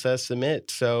Bible says submit,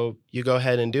 so you go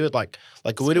ahead and do it. Like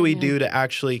what do we do to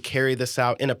actually carry this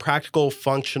out in a practical,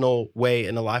 functional way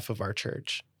in the life of our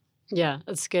church? Yeah,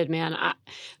 that's good, man.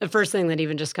 The first thing that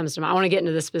even just comes to mind, I want to get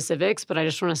into the specifics, but I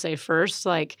just want to say first,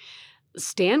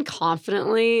 stand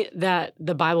confidently that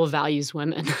the Bible values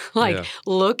women.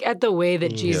 Look at the way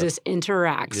that Jesus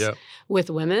interacts with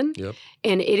women,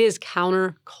 and it is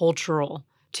countercultural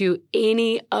to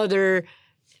anything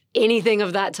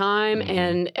of that time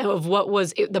and of what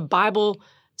was the Bible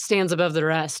stands above the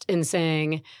rest in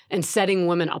saying and setting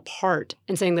women apart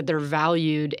and saying that they're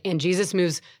valued, and Jesus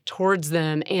moves towards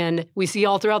them. And we see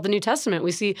all throughout the New Testament,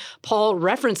 we see Paul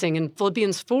referencing in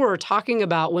Philippians 4, talking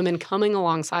about women coming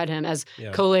alongside him as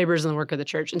co-laborers in the work of the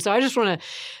church. And so I just want to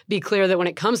be clear that when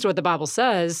it comes to what the Bible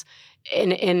says,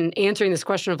 in answering this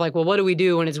question of well, what do we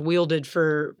do when it's wielded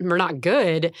for not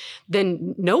good,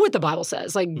 then know what the Bible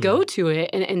says. Go to it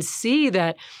and see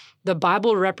that the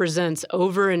Bible represents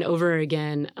over and over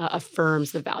again,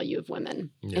 affirms the value of women.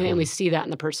 And we see that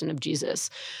in the person of Jesus.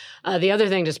 The other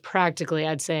thing, just practically,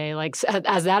 I'd say,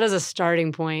 as that as a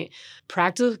starting point,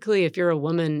 practically, if you're a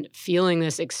woman feeling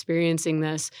this, experiencing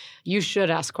this, you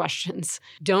should ask questions.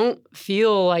 Don't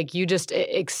feel like you just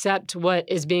accept what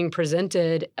is being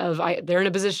presented they're in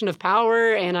a position of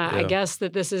power, and I guess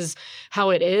that this is how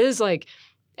it is.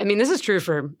 This is true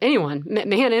for anyone,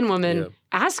 man and woman. Yeah.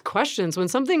 Ask questions. When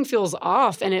something feels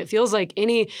off and it feels like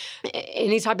any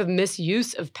type of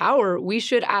misuse of power, we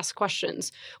should ask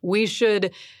questions. We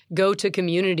should go to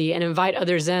community and invite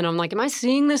others in. I'm am I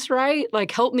seeing this right?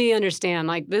 Help me understand.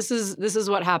 This is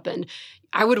what happened.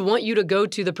 I would want you to go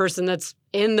to the person that's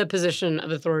in the position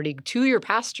of authority, to your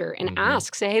pastor, and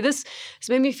ask. Say, hey, this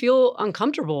made me feel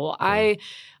uncomfortable. I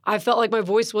felt like my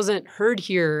voice wasn't heard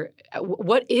here.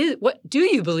 What do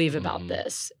you believe about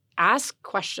this? Ask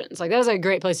questions. That is a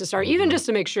great place to start, even just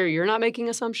to make sure you're not making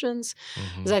assumptions.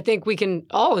 Because I think we can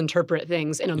all interpret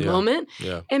things in a moment.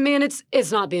 Yeah. And man,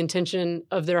 it's not the intention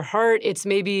of their heart. It's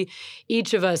maybe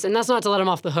each of us, and that's not to let them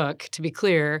off the hook, to be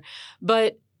clear,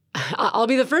 but I'll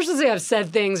be the first to say I've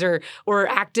said things or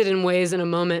acted in ways in a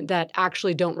moment that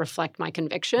actually don't reflect my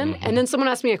conviction. And then someone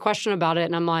asked me a question about it,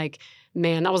 and I'm like,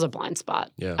 man, that was a blind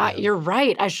spot. Yeah. You're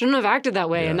right. I shouldn't have acted that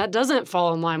way. Yeah. And that doesn't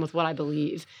fall in line with what I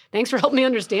believe. Thanks for helping me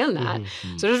understand that.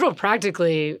 So just real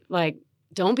practically,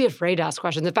 don't be afraid to ask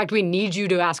questions. In fact, we need you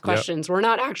to ask questions. We're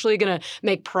not actually going to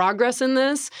make progress in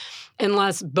this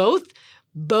unless both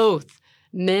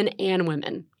men and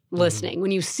women listening.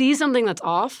 When you see something that's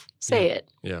off, say it.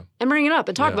 Yeah. And bring it up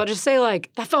and talk about it. Just say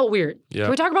that felt weird. Yeah.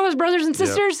 Can we talk about those brothers and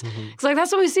sisters? Because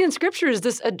that's what we see in Scripture is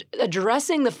this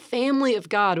addressing the family of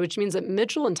God, which means that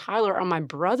Mitchell and Tyler are my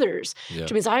brothers,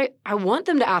 which means I want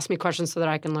them to ask me questions so that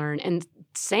I can learn. And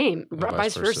same,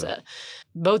 vice versa.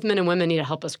 Both men and women need to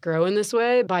help us grow in this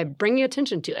way by bringing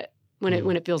attention to it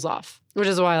when it feels off. Which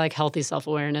is why healthy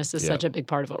self-awareness is such a big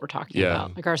part of what we're talking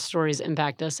about. Our stories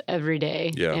impact us every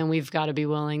day, and we've got to be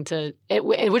willing to.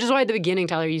 Which is why at the beginning,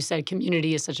 Tyler, you said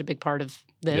community is such a big part of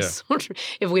this. Yeah.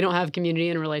 If we don't have community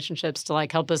and relationships to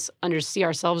help us see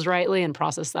ourselves rightly and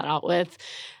process that out with,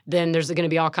 then there's going to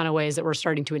be all kind of ways that we're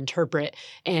starting to interpret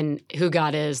and who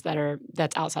God is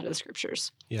that's outside of the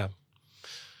Scriptures. Yeah.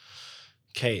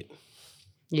 Kate.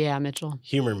 Yeah, Mitchell.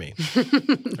 Humor me.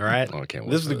 All right? Oh, I can't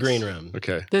wait this is the green room.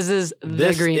 Okay. This is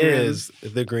the green room. This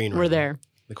is the green room. We're there.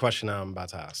 The question I'm about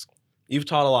to ask. You've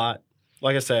taught a lot.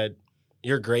 Like I said,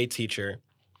 you're a great teacher.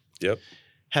 Yep.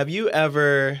 Have you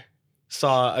ever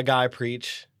saw a guy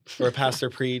preach or a pastor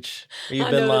preach? Or you've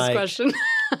I been know this question.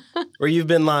 or you've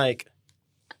been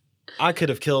I could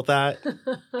have killed that.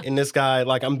 And this guy,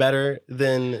 I'm better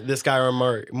than this guy or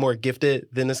I'm more gifted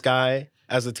than this guy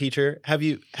as a teacher.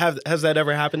 Has that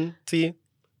ever happened to you?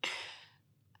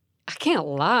 I can't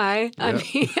lie. Yeah. I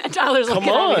mean, Tyler's Come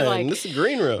looking on, at me this is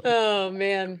green room. Oh,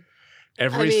 man.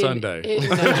 Every Sunday.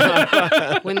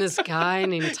 When this guy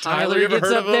named Tyler gets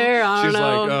up there, I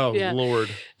don't know. She's Lord.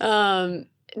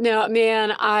 No,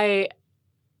 man,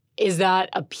 is that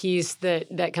a piece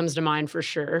that comes to mind for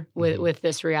sure with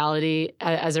this reality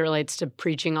as it relates to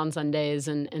preaching on Sundays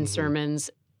and sermons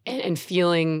and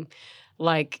feeling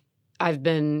like I've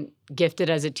been gifted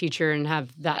as a teacher and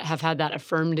have had that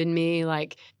affirmed in me.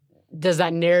 Does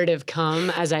that narrative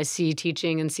come as I see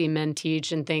teaching and see men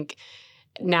teach and think,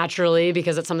 naturally,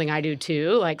 because it's something I do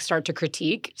too, like start to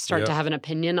critique, start to have an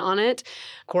opinion on it.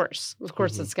 Of course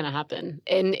it's going to happen.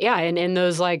 And and in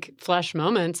those like flesh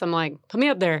moments, I'm like, put me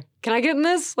up there. Can I get in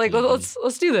this? Like,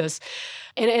 let's do this.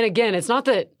 And again, it's not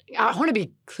that, I want to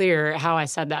be clear how I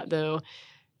said that though.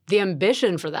 The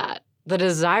ambition for that, the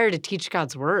desire to teach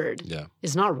God's word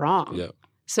is not wrong. Yeah.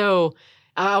 So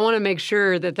I want to make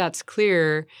sure that that's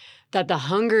clear, that the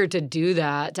hunger to do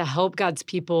that, to help God's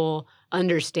people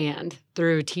understand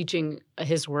through teaching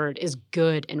his word is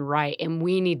good and right. And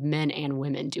we need men and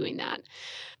women doing that.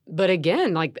 But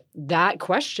again, like that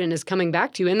question is coming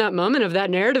back to you in that moment of that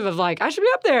narrative of like, I should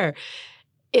be up there.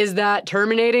 Is that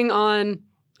terminating on,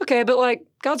 okay, but like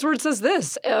God's word says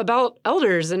this about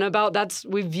elders and about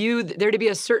we view there to be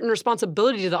a certain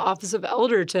responsibility to the office of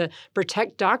elder to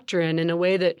protect doctrine in a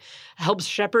way that helps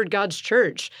shepherd God's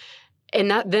church. And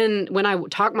that then when I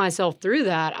talk myself through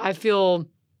that, I feel,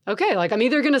 okay, like I'm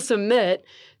either going to submit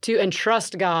to and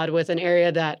trust God with an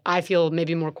area that I feel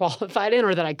maybe more qualified in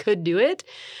or that I could do it,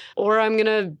 or I'm going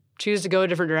to choose to go a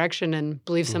different direction and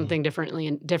believe something different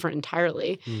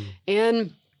entirely.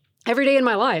 And every day in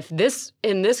my life,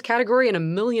 in this category and a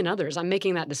million others, I'm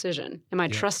making that decision. Am I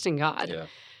trusting God? Yeah.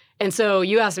 And so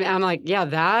you asked me, I'm like, yeah,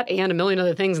 that and a million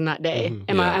other things in that day.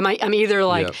 I'm either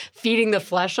like feeding the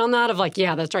flesh on that of like,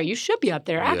 yeah, that's right, you should be up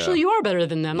there. Actually, you are better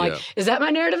than them. Like, is that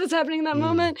my narrative that's happening in that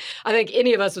moment? I think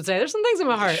any of us would say, there's some things in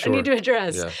my heart I need to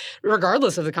address,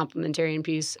 regardless of the complementarian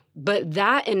piece. But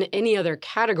that in any other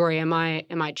category, am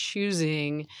I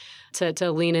choosing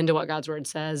to lean into what God's word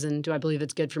says, and do I believe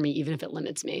it's good for me, even if it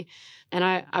limits me? And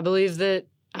I believe that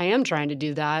I am trying to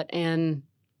do that, and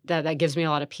that gives me a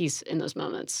lot of peace in those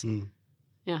moments.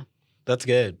 Yeah. That's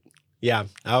good. Yeah.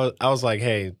 I was like,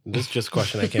 hey, this is just a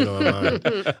question that came to my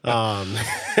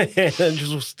mind. And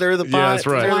just stir the pot. Yeah, that's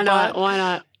right. Why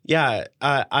not? Yeah.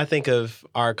 I think of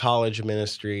our college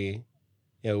ministry.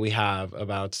 You know, we have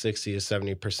about 60 to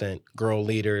 70% girl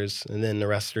leaders, and then the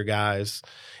rest are guys.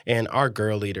 And our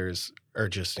girl leaders are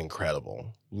just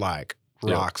incredible, like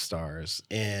rock stars.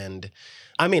 And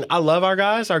I mean, I love our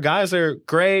guys. Our guys are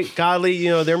great, godly,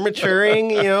 they're maturing,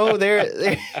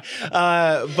 they're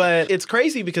but it's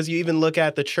crazy because you even look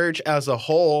at the church as a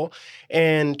whole,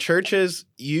 and churches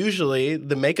usually,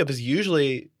 the makeup is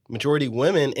usually majority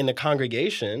women in the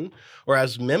congregation or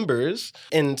as members.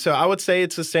 And so I would say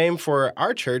it's the same for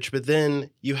our church, but then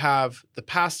you have the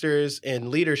pastors and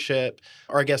leadership,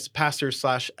 or I guess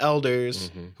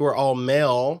pastors/elders who are all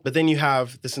male, but then you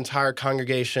have this entire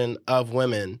congregation of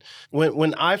women.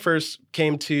 When I first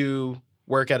came to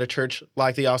work at a church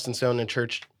like the Austin Stone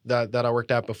Church that I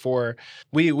worked at before,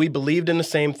 we believed in the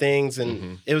same things.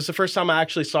 And it was the first time I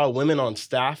actually saw women on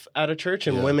staff at a church,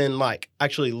 and women like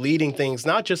actually leading things,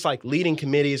 not just like leading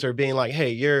committees or being like,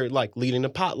 hey, you're like leading a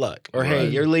potluck, or hey,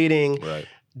 you're leading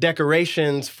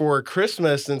decorations for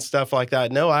Christmas and stuff like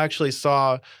that. No, I actually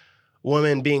saw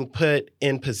women being put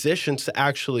in positions to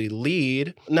actually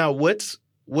lead. Now, what's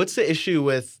the issue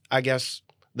with, I guess,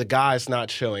 the guys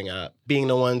not showing up, being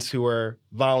the ones who are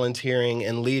volunteering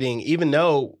and leading, even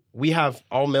though we have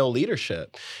all male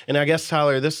leadership? And I guess,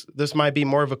 Tyler, this might be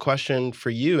more of a question for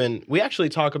you. And we actually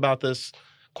talk about this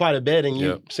quite a bit, and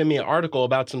you send me an article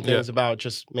about some things about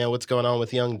just, man, what's going on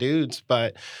with young dudes.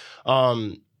 But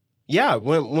when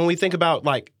we think about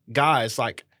like guys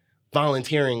like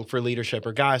volunteering for leadership,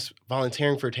 or guys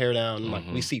volunteering for teardown, like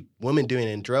we see women doing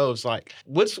it in droves, like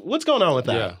what's going on with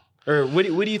that? Yeah. Or what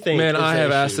do you think? Man, I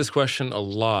have asked this question a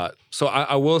lot. So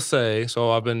I will say,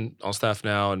 I've been on staff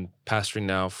now and pastoring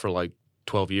now for like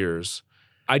 12 years.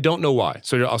 I don't know why.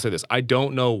 So I'll say this. I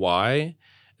don't know why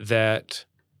that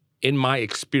in my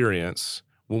experience,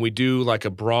 when we do like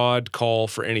a broad call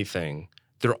for anything,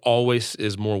 there always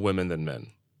is more women than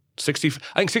men. I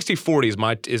think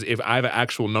 60-40 is if I have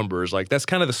actual numbers, like that's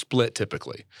kind of the split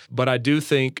typically. But I do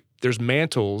think there's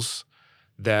mantles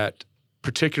that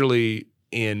particularly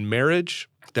in marriage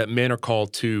that men are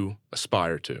called to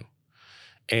aspire to.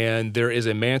 And there is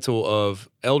a mantle of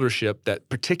eldership that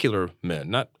particular men,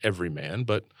 not every man,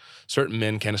 but certain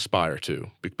men can aspire to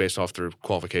based off their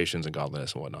qualifications and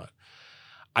godliness and whatnot.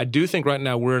 I do think right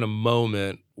now we're in a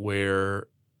moment where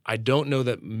I don't know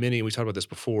that we talked about this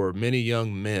before, many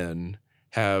young men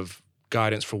have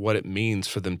guidance for what it means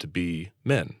for them to be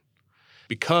men.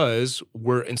 Because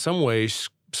we're in some ways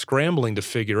scrambling to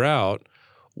figure out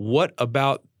what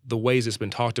about the ways it's been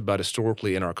talked about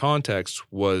historically in our context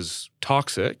was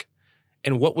toxic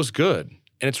and what was good.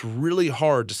 And it's really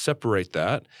hard to separate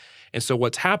that. And so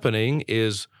what's happening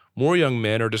is more young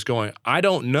men are just going, I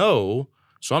don't know,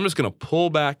 so I'm just going to pull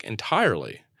back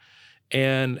entirely.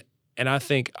 And And I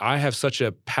think I have such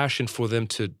a passion for them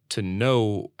to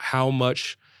know how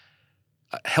much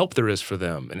help there is for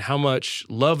them and how much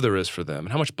love there is for them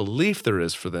and how much belief there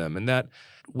is for them. And that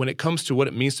when it comes to what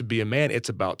it means to be a man, it's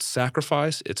about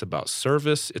sacrifice, it's about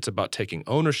service, it's about taking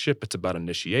ownership, it's about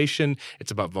initiation,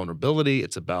 it's about vulnerability,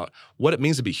 it's about what it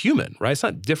means to be human, right? It's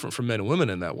not different for men and women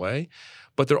in that way.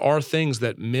 But there are things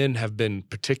that men have been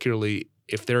particularly,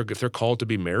 if they're called to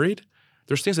be married,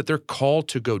 there's things that they're called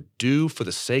to go do for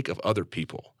the sake of other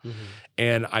people. Mm-hmm.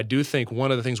 And I do think one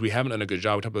of the things we haven't done a good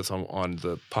job, we talked about this on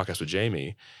the podcast with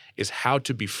Jamie, is how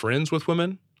to be friends with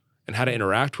women and how to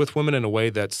interact with women in a way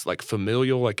that's like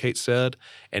familial, like Kate said,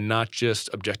 and not just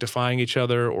objectifying each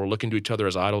other or looking to each other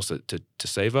as idols to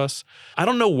save us. I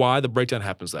don't know why the breakdown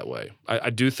happens that way. I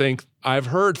do think I've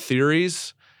heard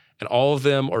theories, and all of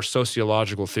them are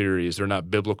sociological theories. They're not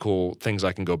biblical things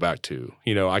I can go back to.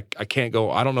 You know, I can't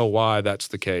go, I don't know why that's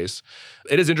the case.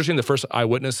 It is interesting, the first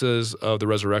eyewitnesses of the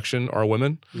resurrection are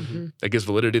women. Mm-hmm. That gives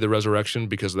validity to the resurrection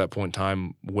because at that point in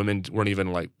time, women weren't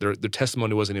even like, their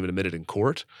testimony wasn't even admitted in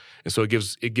court. And so it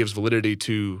gives validity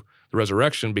to the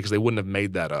resurrection because they wouldn't have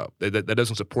made that up. That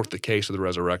doesn't support the case of the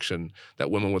resurrection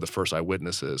that women were the first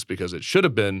eyewitnesses because it should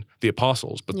have been the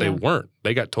apostles, but they weren't.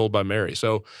 They got told by Mary.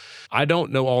 So I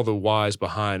don't know all the whys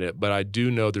behind it, but I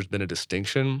do know there's been a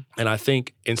distinction. And I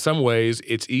think in some ways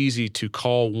it's easy to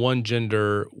call one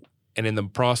gender and in the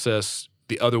process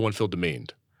the other one feel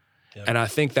demeaned. Yep. And I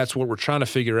think that's what we're trying to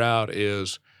figure out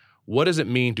is what does it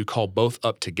mean to call both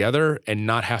up together and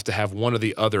not have to have one or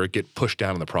the other get pushed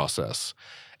down in the process?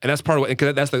 And that's part of what,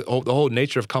 because that's the whole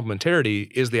nature of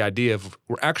complementarity is the idea of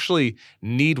we actually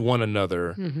need one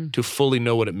another to fully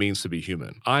know what it means to be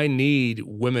human. I need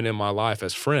women in my life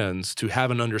as friends to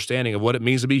have an understanding of what it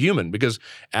means to be human because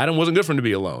Adam wasn't good for him to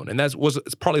be alone. And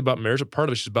it's partly about marriage, but part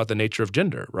of it's just about the nature of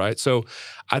gender, right? So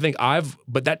I think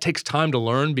but that takes time to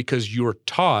learn because you're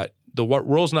taught, the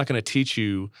world's not going to teach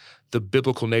you the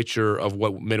biblical nature of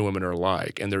what men and women are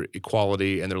like and their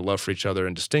equality and their love for each other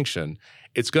and distinction.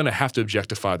 It's going to have to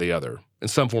objectify the other in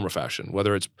some form or fashion,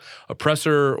 whether it's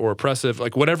oppressor or oppressive,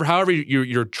 like whatever, however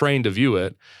you're trained to view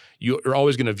it, you're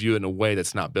always going to view it in a way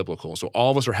that's not biblical. So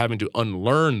all of us are having to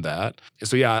unlearn that. And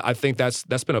so yeah, I think that's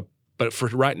been but for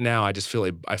right now, I just feel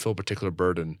a particular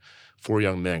burden for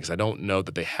young men because I don't know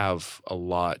that they have a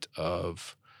lot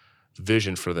of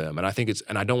vision for them. And I think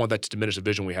and I don't want that to diminish the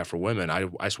vision we have for women. I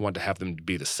just want to have them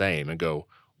be the same and go,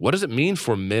 what does it mean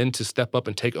for men to step up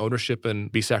and take ownership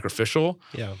and be sacrificial?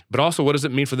 Yeah. But also, what does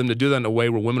it mean for them to do that in a way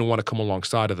where women want to come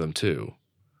alongside of them too?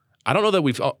 I don't know that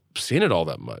we've seen it all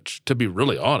that much, to be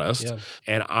really honest. Yeah.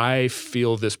 And I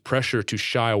feel this pressure to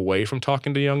shy away from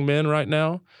talking to young men right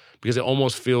now because it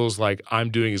almost feels like I'm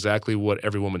doing exactly what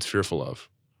every woman's fearful of.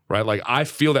 Right? Like I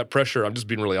feel that pressure. I'm just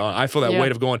being really honest. I feel that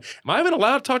weight of going, am I even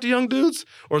allowed to talk to young dudes?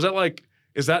 Or is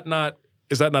that not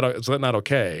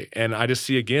okay? And I just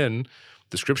see again,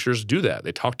 the scriptures do that.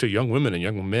 They talk to young women and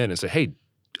young men and say, hey,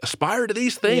 aspire to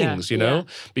these things, you know?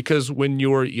 Because when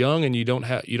you're young and you don't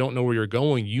know where you're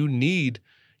going, you're made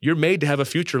to have a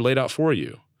future laid out for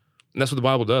you. And that's what the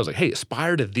Bible does. Like, hey,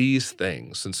 aspire to these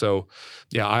things. And so,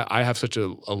 yeah, I have such a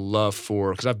love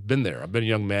for, because I've been there. I've been a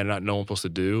young man not knowing what I'm supposed to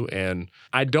do. And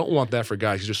I don't want that for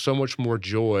guys. There's so much more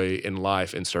joy in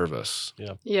life and service.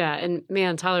 Yeah. Yeah. And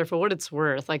man, Tyler, for what it's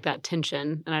worth, like that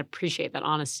tension, and I appreciate that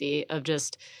honesty of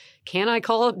just, can I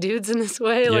call up dudes in this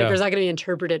way? Like, or is that going to be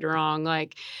interpreted wrong?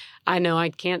 Like, I know I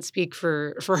can't speak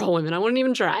for all women. I wouldn't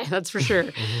even try. That's for sure.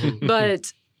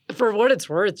 But for what it's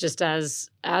worth, just as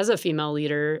a female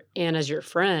leader and as your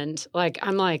friend, like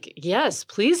I'm like, yes,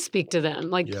 please speak to them.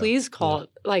 Like, please call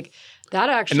like that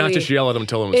actually. And not just yell at them and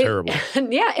tell them it's terrible.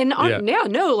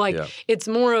 It's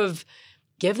more of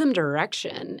give them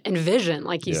direction and vision,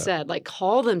 like you said, like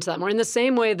call them to that more in the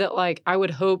same way that like I would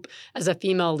hope as a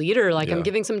female leader, like I'm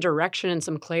giving some direction and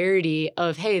some clarity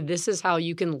of, hey, this is how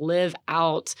you can live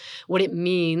out what it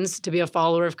means to be a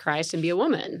follower of Christ and be a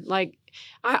woman. Like,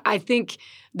 I think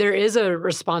there is a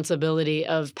responsibility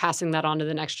of passing that on to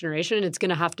the next generation. And it's going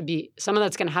to have to be, some of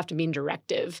that's going to have to be in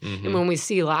directive. Mm-hmm. And when we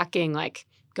see lacking, like,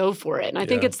 go for it. And I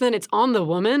think it's on the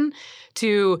woman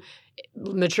to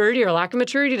maturity or lack of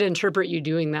maturity to interpret you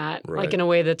doing that, like in a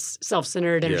way that's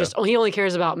self-centered and just, he only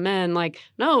cares about men. Like,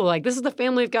 no, like this is the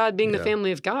family of God being the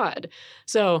family of God.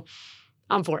 So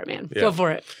I'm for it, man. Yeah. Go for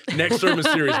it. Next sermon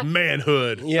series,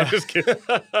 manhood. Yeah. I'm just kidding.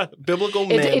 Biblical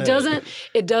manhood.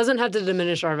 It doesn't have to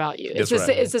diminish our value. That's It's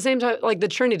right. it's the same type, like the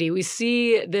Trinity. We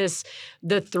see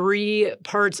the three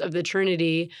parts of the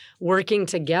Trinity working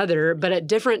together, but at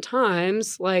different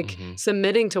times, like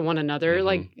submitting to one another.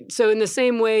 Like, so in the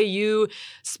same way, you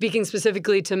speaking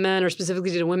specifically to men or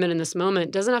specifically to women in this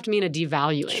moment doesn't have to mean a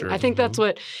devaluing. Sure. I think that's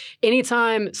what,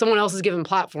 anytime someone else is given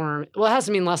platform, well, it has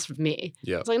to mean less of me.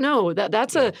 Yeah. It's like, no,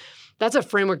 that's a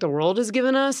framework the world has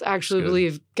given us. I actually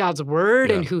believe God's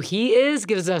word and who he is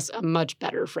gives us a much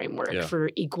better framework for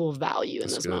equal value in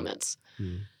those moments.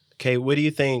 Okay, what do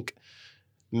you think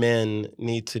men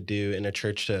need to do in a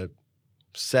church to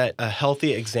set a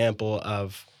healthy example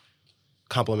of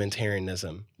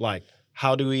complementarianism? Like,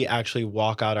 how do we actually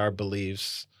walk out our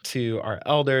beliefs to our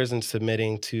elders and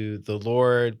submitting to the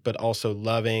Lord, but also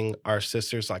loving our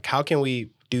sisters? Like, how can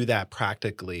we do that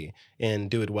practically and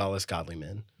do it well as godly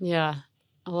men? Yeah,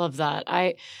 I love that.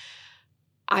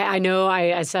 I know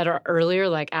I said earlier,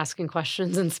 like asking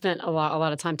questions and spent a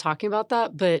lot of time talking about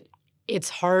that, but it's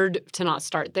hard to not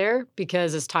start there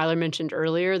because, as Tyler mentioned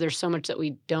earlier, there's so much that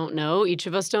we don't know. Each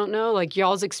of us don't know. Like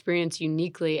y'all's experience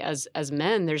uniquely as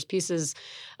men, there's pieces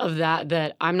of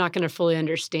that I'm not going to fully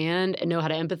understand and know how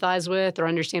to empathize with or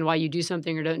understand why you do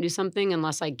something or don't do something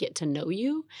unless I get to know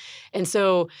you. And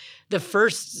so the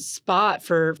first spot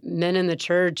for men in the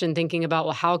church and thinking about,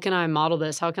 well, how can I model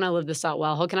this? How can I live this out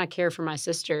well? How can I care for my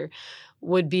sister?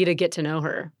 Would be to get to know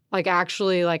her. Like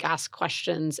actually like ask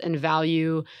questions and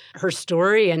value her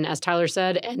story. And as Tyler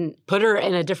said, and put her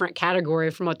in a different category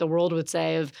from what the world would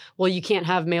say of, well, you can't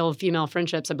have male and female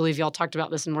friendships. I believe y'all talked about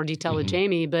this in more detail with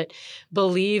Jamie, but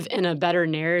believe in a better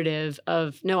narrative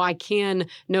of, no, I can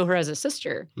know her as a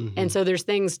sister. And so there's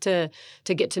things to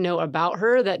get to know about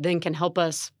her that then can help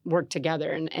us work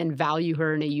together and value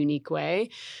her in a unique way.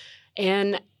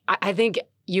 And I think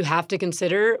you have to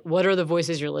consider, what are the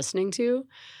voices you're listening to?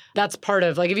 That's part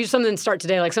of, like, if you something start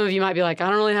today, like some of you might be like, I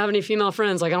don't really have any female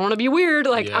friends. Like, I don't want to be weird.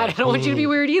 Like, I don't want you to be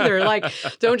weird either. Like,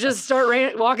 don't just start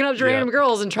walking up to random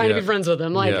girls and trying to be friends with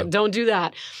them. Like, don't do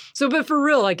that. So, but for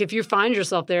real, like, if you find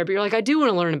yourself there, but you're like, I do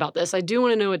want to learn about this. I do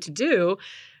want to know what to do.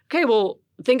 Okay, well,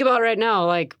 think about right now,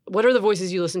 like, what are the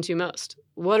voices you listen to most?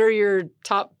 What are your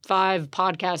top 5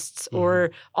 podcasts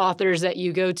or authors that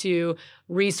you go to,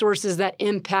 resources that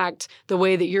impact the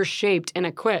way that you're shaped and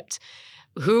equipped?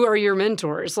 Who are your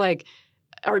mentors? Like,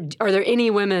 are there any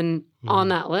women on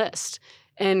that list?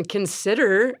 And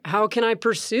consider, how can I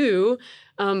pursue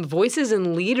voices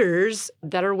and leaders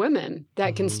that are women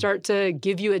that can start to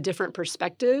give you a different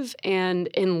perspective? And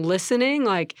in listening,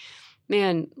 like,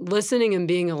 man, listening and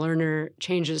being a learner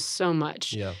changes so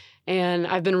much. Yeah. And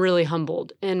I've been really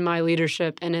humbled in my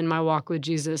leadership and in my walk with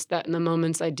Jesus that in the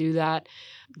moments I do that,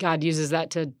 God uses that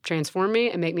to transform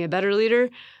me and make me a better leader.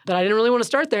 But I didn't really want to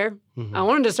start there. I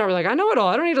wanted to start with like, I know it all.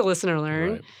 I don't need to listen or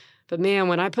learn. Right. But man,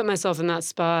 when I put myself in that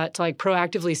spot to like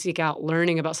proactively seek out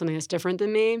learning about something that's different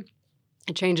than me,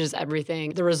 it changes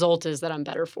everything. The result is that I'm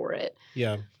better for it.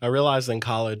 Yeah. I realized in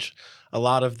college, a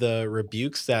lot of the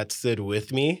rebukes that stood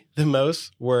with me the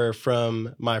most were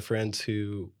from my friends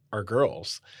who are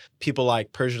girls. People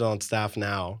like Persia on staff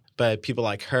now, but people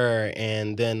like her,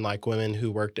 and then like women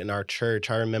who worked in our church.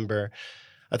 I remember,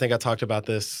 I think I talked about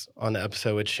this on the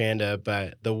episode with Shanda,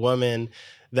 but the woman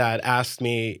that asked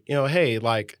me, hey,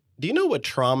 like, do you know what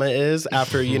trauma is?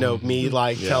 After, me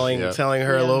like telling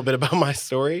her a little bit about my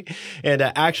story, and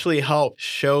actually helped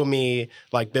show me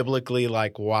like biblically,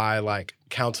 like why like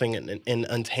counseling and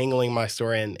untangling my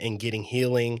story and getting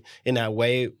healing in that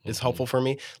way is helpful for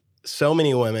me. So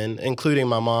many women, including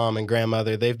my mom and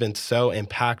grandmother, they've been so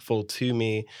impactful to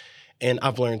me, and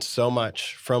I've learned so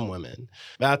much from women.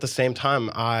 But at the same time,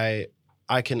 I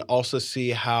can also see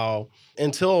how,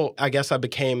 until I guess I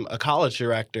became a college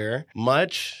director,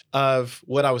 much of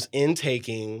what I was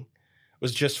intaking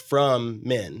was just from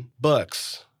men,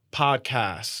 books,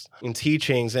 podcasts, and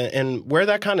teachings. And where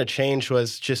that kind of changed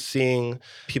was just seeing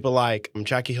people like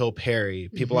Jackie Hill Perry,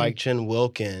 people like Jen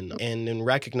Wilkin, and in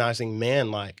recognizing,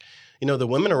 man, like, the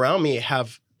women around me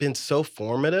have been so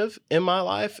formative in my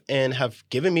life and have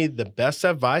given me the best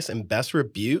advice and best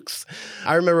rebukes.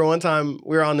 I remember one time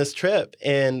we were on this trip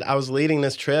and I was leading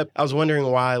this trip. I was wondering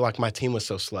why like my team was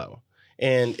so slow.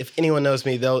 And if anyone knows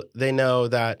me, they know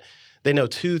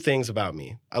 2 things about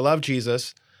me. I love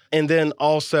Jesus, and then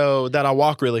also that I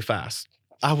walk really fast.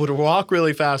 I would walk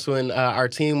really fast when our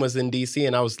team was in DC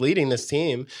and I was leading this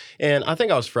team. And I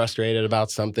think I was frustrated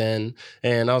about something.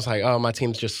 And I was like, oh, my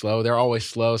team's just slow. They're always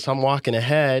slow. So I'm walking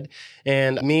ahead.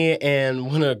 And me and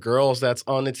one of the girls that's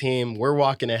on the team, we're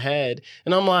walking ahead.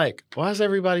 And I'm like, why is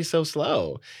everybody so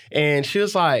slow? And she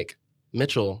was like,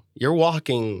 Mitchell, you're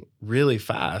walking really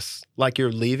fast, like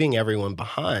you're leaving everyone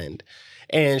behind.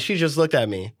 And she just looked at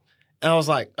me. And I was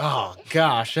like, oh,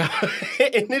 gosh. And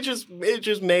it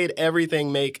just made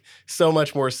everything make so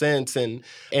much more sense. And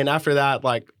after that,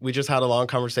 like, we just had a long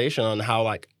conversation on how,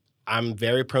 like, I'm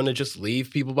very prone to just leave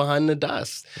people behind in the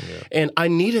dust. Yeah. And I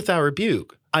needed that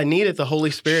rebuke. I needed the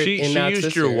Holy Spirit in that She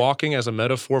used your walking as a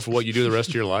metaphor for what you do the rest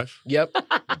of your life? Yep.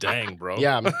 Dang, bro.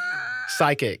 Yeah.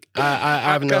 Psychic. I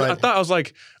have no idea. I thought, I was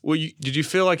like, well, did you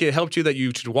feel like it helped you that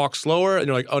you should walk slower? And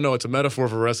you're like, oh, no, it's a metaphor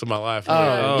for the rest of my life.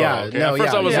 Yeah. Okay. No, At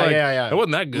first I was like, it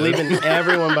wasn't that good. Leaving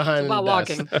everyone behind. About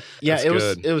walking. Yeah,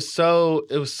 it was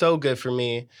so good for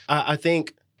me. I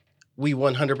think we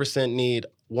 100% need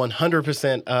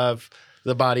 100% of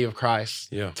the body of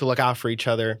Christ to look out for each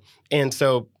other. And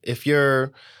so if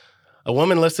you're a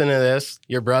woman listening to this,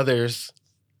 your brothers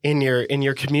in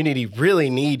your community really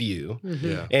need you. Mm-hmm.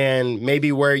 Yeah. And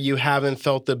maybe where you haven't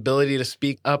felt the ability to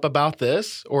speak up about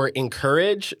this or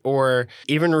encourage or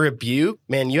even rebuke,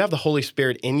 man, you have the Holy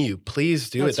Spirit in you. Please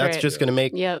do it. That's just going to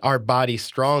make our body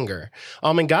stronger.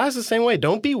 And guys, the same way,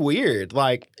 don't be weird.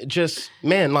 Like, just,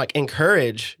 man, like,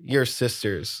 encourage your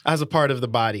sisters as a part of the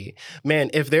body. Man,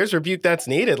 if there's rebuke that's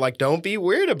needed, like, don't be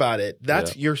weird about it.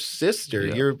 That's your sister.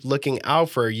 Yeah. You're looking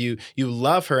out for her. You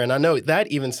love her. And I know that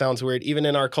even sounds weird. Even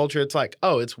in our culture, it's like,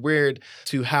 oh, it's weird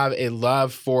to have a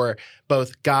love for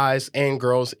both guys and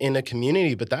girls in a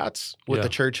community, but that's what the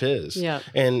church is. Yeah.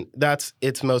 And that's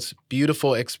its most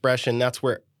beautiful expression. That's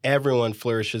where everyone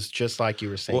flourishes, just like you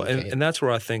were saying. Well, and that's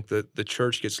where I think that the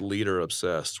church gets leader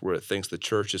obsessed, where it thinks the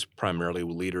church is primarily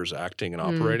leaders acting and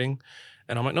operating.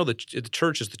 And I'm like, no, the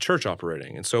church is the church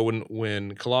operating. And so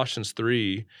when Colossians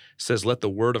 3 says, let the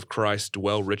word of Christ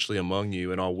dwell richly among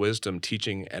you in all wisdom,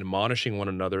 teaching, admonishing one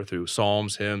another through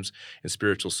psalms, hymns, and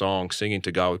spiritual songs, singing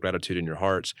to God with gratitude in your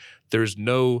hearts, there's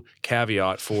no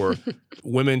caveat for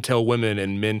women tell women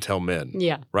and men tell men.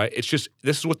 Yeah. Right? It's just,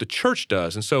 this is what the church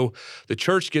does. And so the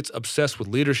church gets obsessed with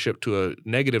leadership to a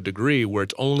negative degree where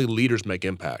it's only leaders make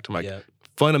impact. I'm like,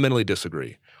 fundamentally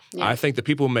disagree. Yeah. I think the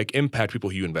people who make impact, people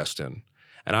who you invest in.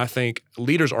 And I think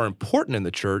leaders are important in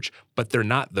the church, but they're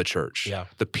not the church. Yeah.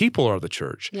 The people are the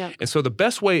church. Yeah. And so the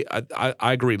best way, I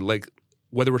agree, like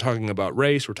whether we're talking about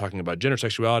race, we're talking about gender,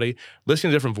 sexuality, listening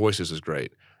to different voices is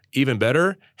great. Even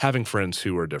better, having friends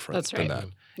who are different than that.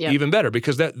 Yep. Even better,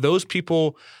 because those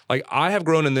people, like I have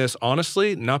grown in this,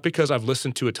 honestly, not because I've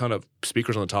listened to a ton of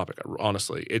speakers on the topic,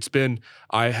 honestly. It's been,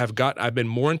 I've been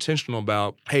more intentional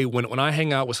about, hey, when I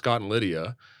hang out with Scott and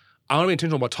Lydia, I want to be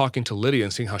intentional about talking to Lydia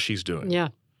and seeing how she's doing. Yeah.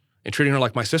 And treating her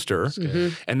like my sister.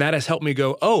 Mm-hmm. And that has helped me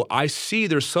go, oh, I see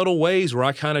there's subtle ways where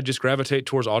I kind of just gravitate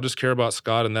towards, I'll just care about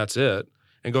Scott and that's it.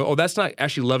 And go, oh, that's not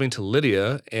actually loving to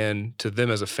Lydia and to them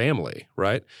as a family,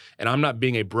 right? And I'm not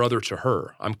being a brother to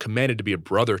her. I'm commanded to be a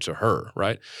brother to her,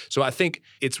 right? So I think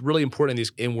it's really important in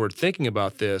these inward thinking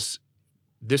about this.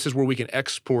 This is where we can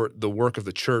export the work of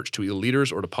the church to either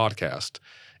leaders or to podcast.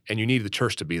 And you need the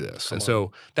church to be this.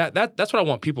 So that's what I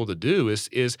want people to do is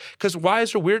because why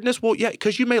is there weirdness? Well, yeah,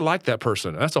 because you may like that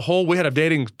person. That's a whole, we had a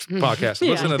dating podcast.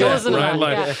 Listen to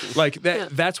that, right?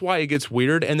 That's why it gets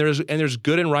weird. And there's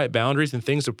good and right boundaries and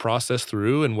things to process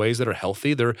through in ways that are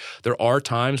healthy. There are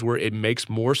times where it makes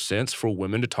more sense for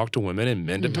women to talk to women and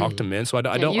men to talk to men. So I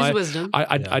don't use wisdom.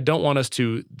 I don't want us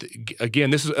to, again,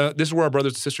 this is where our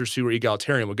brothers and sisters who are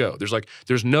egalitarian would go.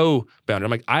 There's no boundary.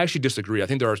 I'm like, I actually disagree. I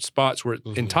think there are spots where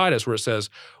in Titus where it says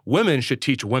women should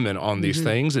teach women on these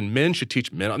things and men should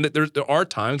teach men on. There are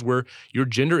times where your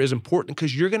gender is important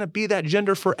because you're going to be that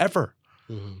gender forever.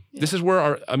 Mm-hmm. Yeah. This is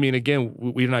where again,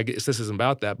 this isn't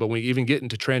about that, but when we even get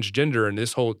into transgender and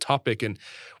this whole topic and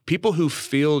people who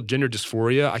feel gender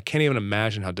dysphoria, I can't even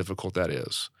imagine how difficult that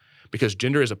is because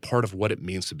gender is a part of what it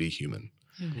means to be human.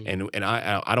 Mm-hmm. And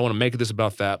I don't want to make this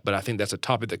about that, but I think that's a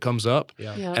topic that comes up.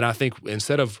 Yeah. Yeah. And I think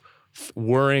instead of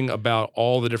worrying about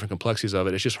all the different complexities of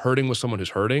it, it's just hurting with someone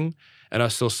who's hurting, and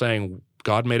us still saying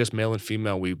God made us male and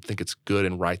female. We think it's good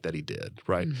and right that He did,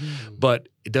 right? Mm-hmm. But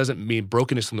it doesn't mean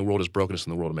brokenness in the world is brokenness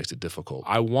in the world. It makes it difficult.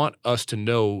 I want us to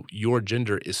know your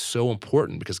gender is so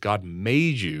important because God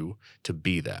made you to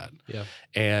be that. Yeah.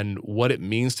 And what it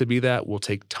means to be that will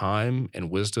take time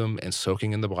and wisdom and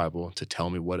soaking in the Bible to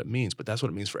tell me what it means. But that's what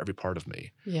it means for every part of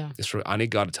me. Yeah. I need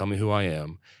God to tell me who I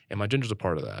am, and my gender's a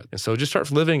part of that. And so just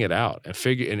start living it out and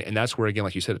figure, and that's where, again,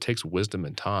 like you said, it takes wisdom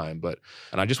and time.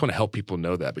 And I just want to help people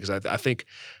know that because I think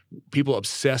people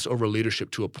obsess over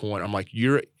leadership to a point.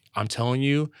 I'm telling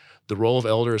you, the role of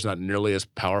elder is not nearly as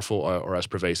powerful or as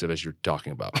pervasive as you're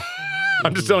talking about.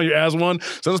 I'm just telling you as one.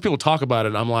 Sometimes people talk about it,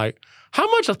 and I'm like, how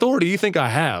much authority do you think I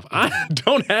have? I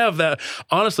don't have that.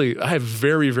 Honestly, I have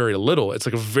very, very little. It's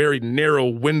like a very narrow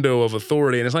window of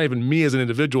authority, and it's not even me as an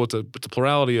individual. It's a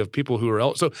plurality of people who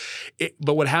are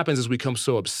but what happens is we become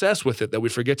so obsessed with it that we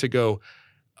forget to go,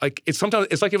 like, it's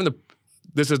like even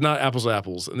this is not apples to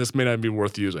apples, and this may not be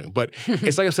worth using, but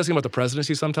it's like obsessing about the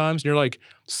presidency sometimes. And you're like,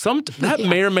 that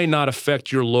may or may not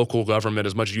affect your local government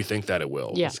as much as you think that it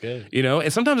will. Yeah. That's good.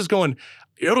 And sometimes it's going,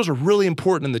 elders are really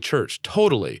important in the church,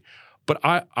 totally. But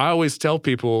I always tell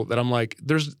people that I'm like,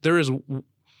 there is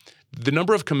the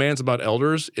number of commands about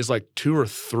elders is like 2 or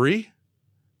 3.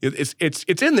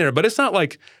 It's in there, but it's not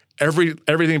like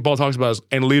everything Paul talks about is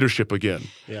and leadership again.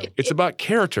 Yeah. It's about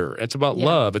character. It's about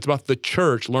love. It's about the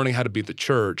church, learning how to be the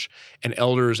church, and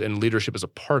elders and leadership is a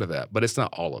part of that, but it's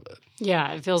not all of it.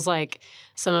 Yeah, it feels like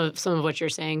some of what you're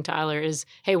saying, Tyler, is,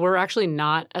 hey, we're actually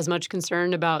not as much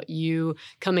concerned about you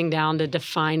coming down to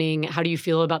defining how do you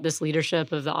feel about this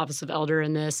leadership of the office of elder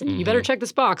in this, and you better check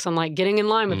this box on like getting in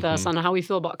line with us on how we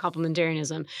feel about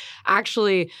complementarianism.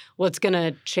 Actually, what's going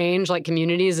to change like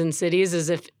communities and cities is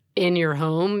if in your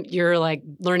home, you're like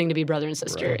learning to be brother and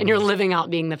sister, and you're living out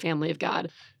being the family of God.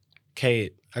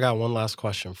 Kate, I got one last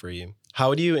question for you. How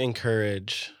would you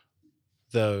encourage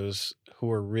those who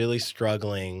are really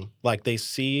struggling, like they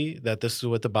see that this is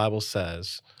what the Bible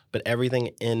says, but everything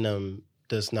in them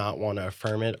does not want to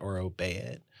affirm it or obey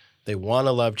it? They want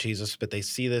to love Jesus, but they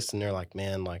see this and they're like,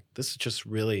 man, like this is just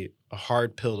really a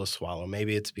hard pill to swallow.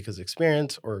 Maybe it's because of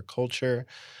experience or culture.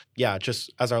 Yeah,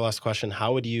 just as our last question,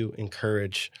 how would you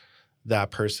encourage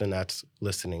that person that's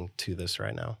listening to this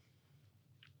right now?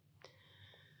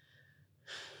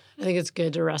 I think it's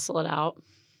good to wrestle it out.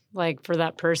 Like for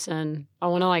that person, I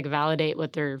want to like validate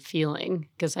what they're feeling,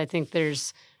 because I think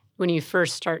when you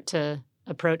first start to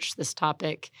approach this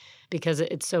topic, because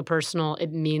it's so personal,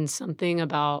 it means something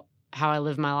about how I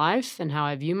live my life and how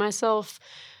I view myself.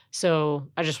 So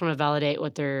I just want to validate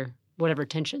whatever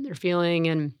tension they're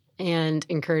feeling and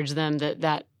encourage them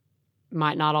that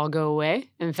might not all go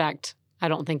away. In fact, I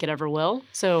don't think it ever will.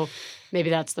 So maybe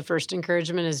that's the first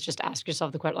encouragement, is just ask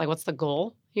yourself the question, like, what's the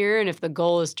goal here? And if the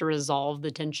goal is to resolve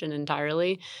the tension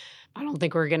entirely, I don't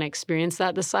think we're going to experience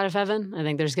that this side of heaven. I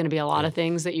think there's going to be a lot of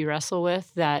things that you wrestle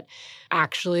with that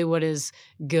actually what is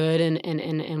good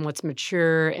and what's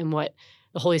mature and what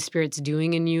the Holy Spirit's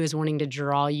doing in you is wanting to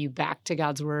draw you back to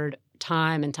God's word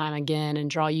time and time again and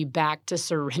draw you back to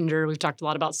surrender. We've talked a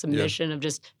lot about submission of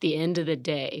just the end of the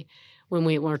day. When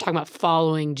we're talking about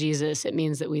following Jesus, it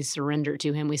means that we surrender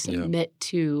to him. We submit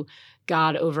to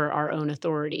God over our own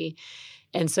authority.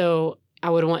 And so I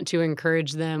would want to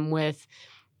encourage them with,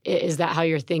 is that how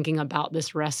you're thinking about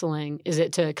this wrestling? Is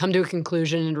it to come to a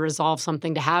conclusion and to resolve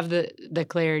something, to have the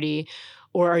clarity?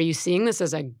 Or are you seeing this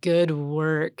as a good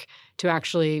work to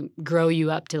actually grow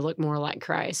you up to look more like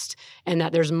Christ, and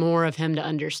that there's more of him to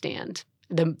understand?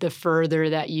 The further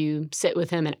that you sit with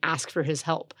him and ask for his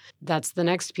help. That's the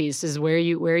next piece, is where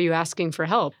are you asking for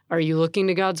help? Are you looking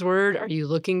to God's word? Are you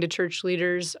looking to church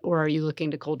leaders? Or are you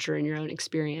looking to culture and your own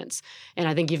experience? And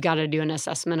I think you've got to do an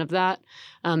assessment of that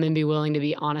and be willing to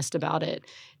be honest about it.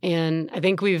 And I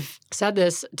think we've said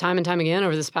this time and time again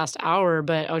over this past hour,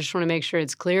 but I just want to make sure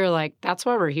it's clear, like, that's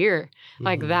why we're here.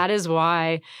 Like, that is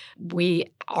why we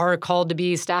are called to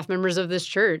be staff members of this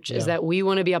church, is that we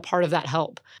want to be a part of that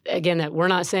help. Again, that we're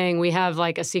not saying we have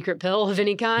like a secret pill of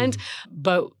any kind,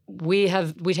 but we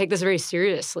take this very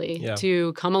seriously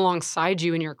to come alongside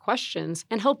you in your questions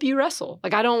and help you wrestle.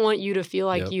 Like, I don't want you to feel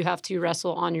like you have to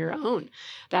wrestle on your own.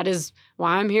 That is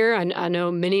why I'm here. I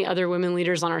know many other women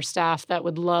leaders on our staff that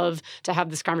would love to have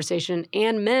this conversation,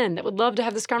 and men that would love to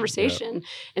have this conversation.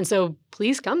 And so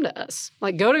please come to us.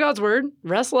 Like, go to God's word,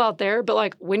 wrestle out there. But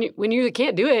like when you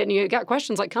can't do it and you got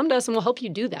questions, like, come to us and we'll help you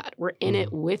do that. We're in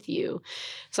it with you.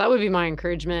 So that would be my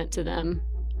encouragement to them.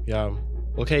 Yeah.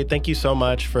 Okay, thank you so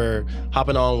much for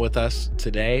hopping on with us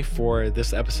today for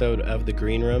this episode of The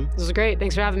Green Room. This was great.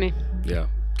 Thanks for having me. Yeah.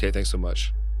 Okay, thanks so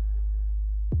much.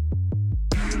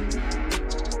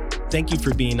 Thank you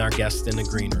for being our guest in The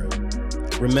Green Room.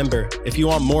 Remember, if you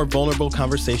want more vulnerable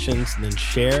conversations, then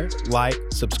share, like,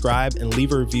 subscribe, and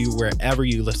leave a review wherever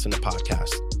you listen to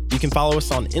podcasts. You can follow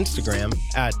us on Instagram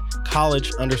at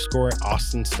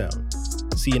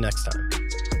college_AustinStone. See you next time.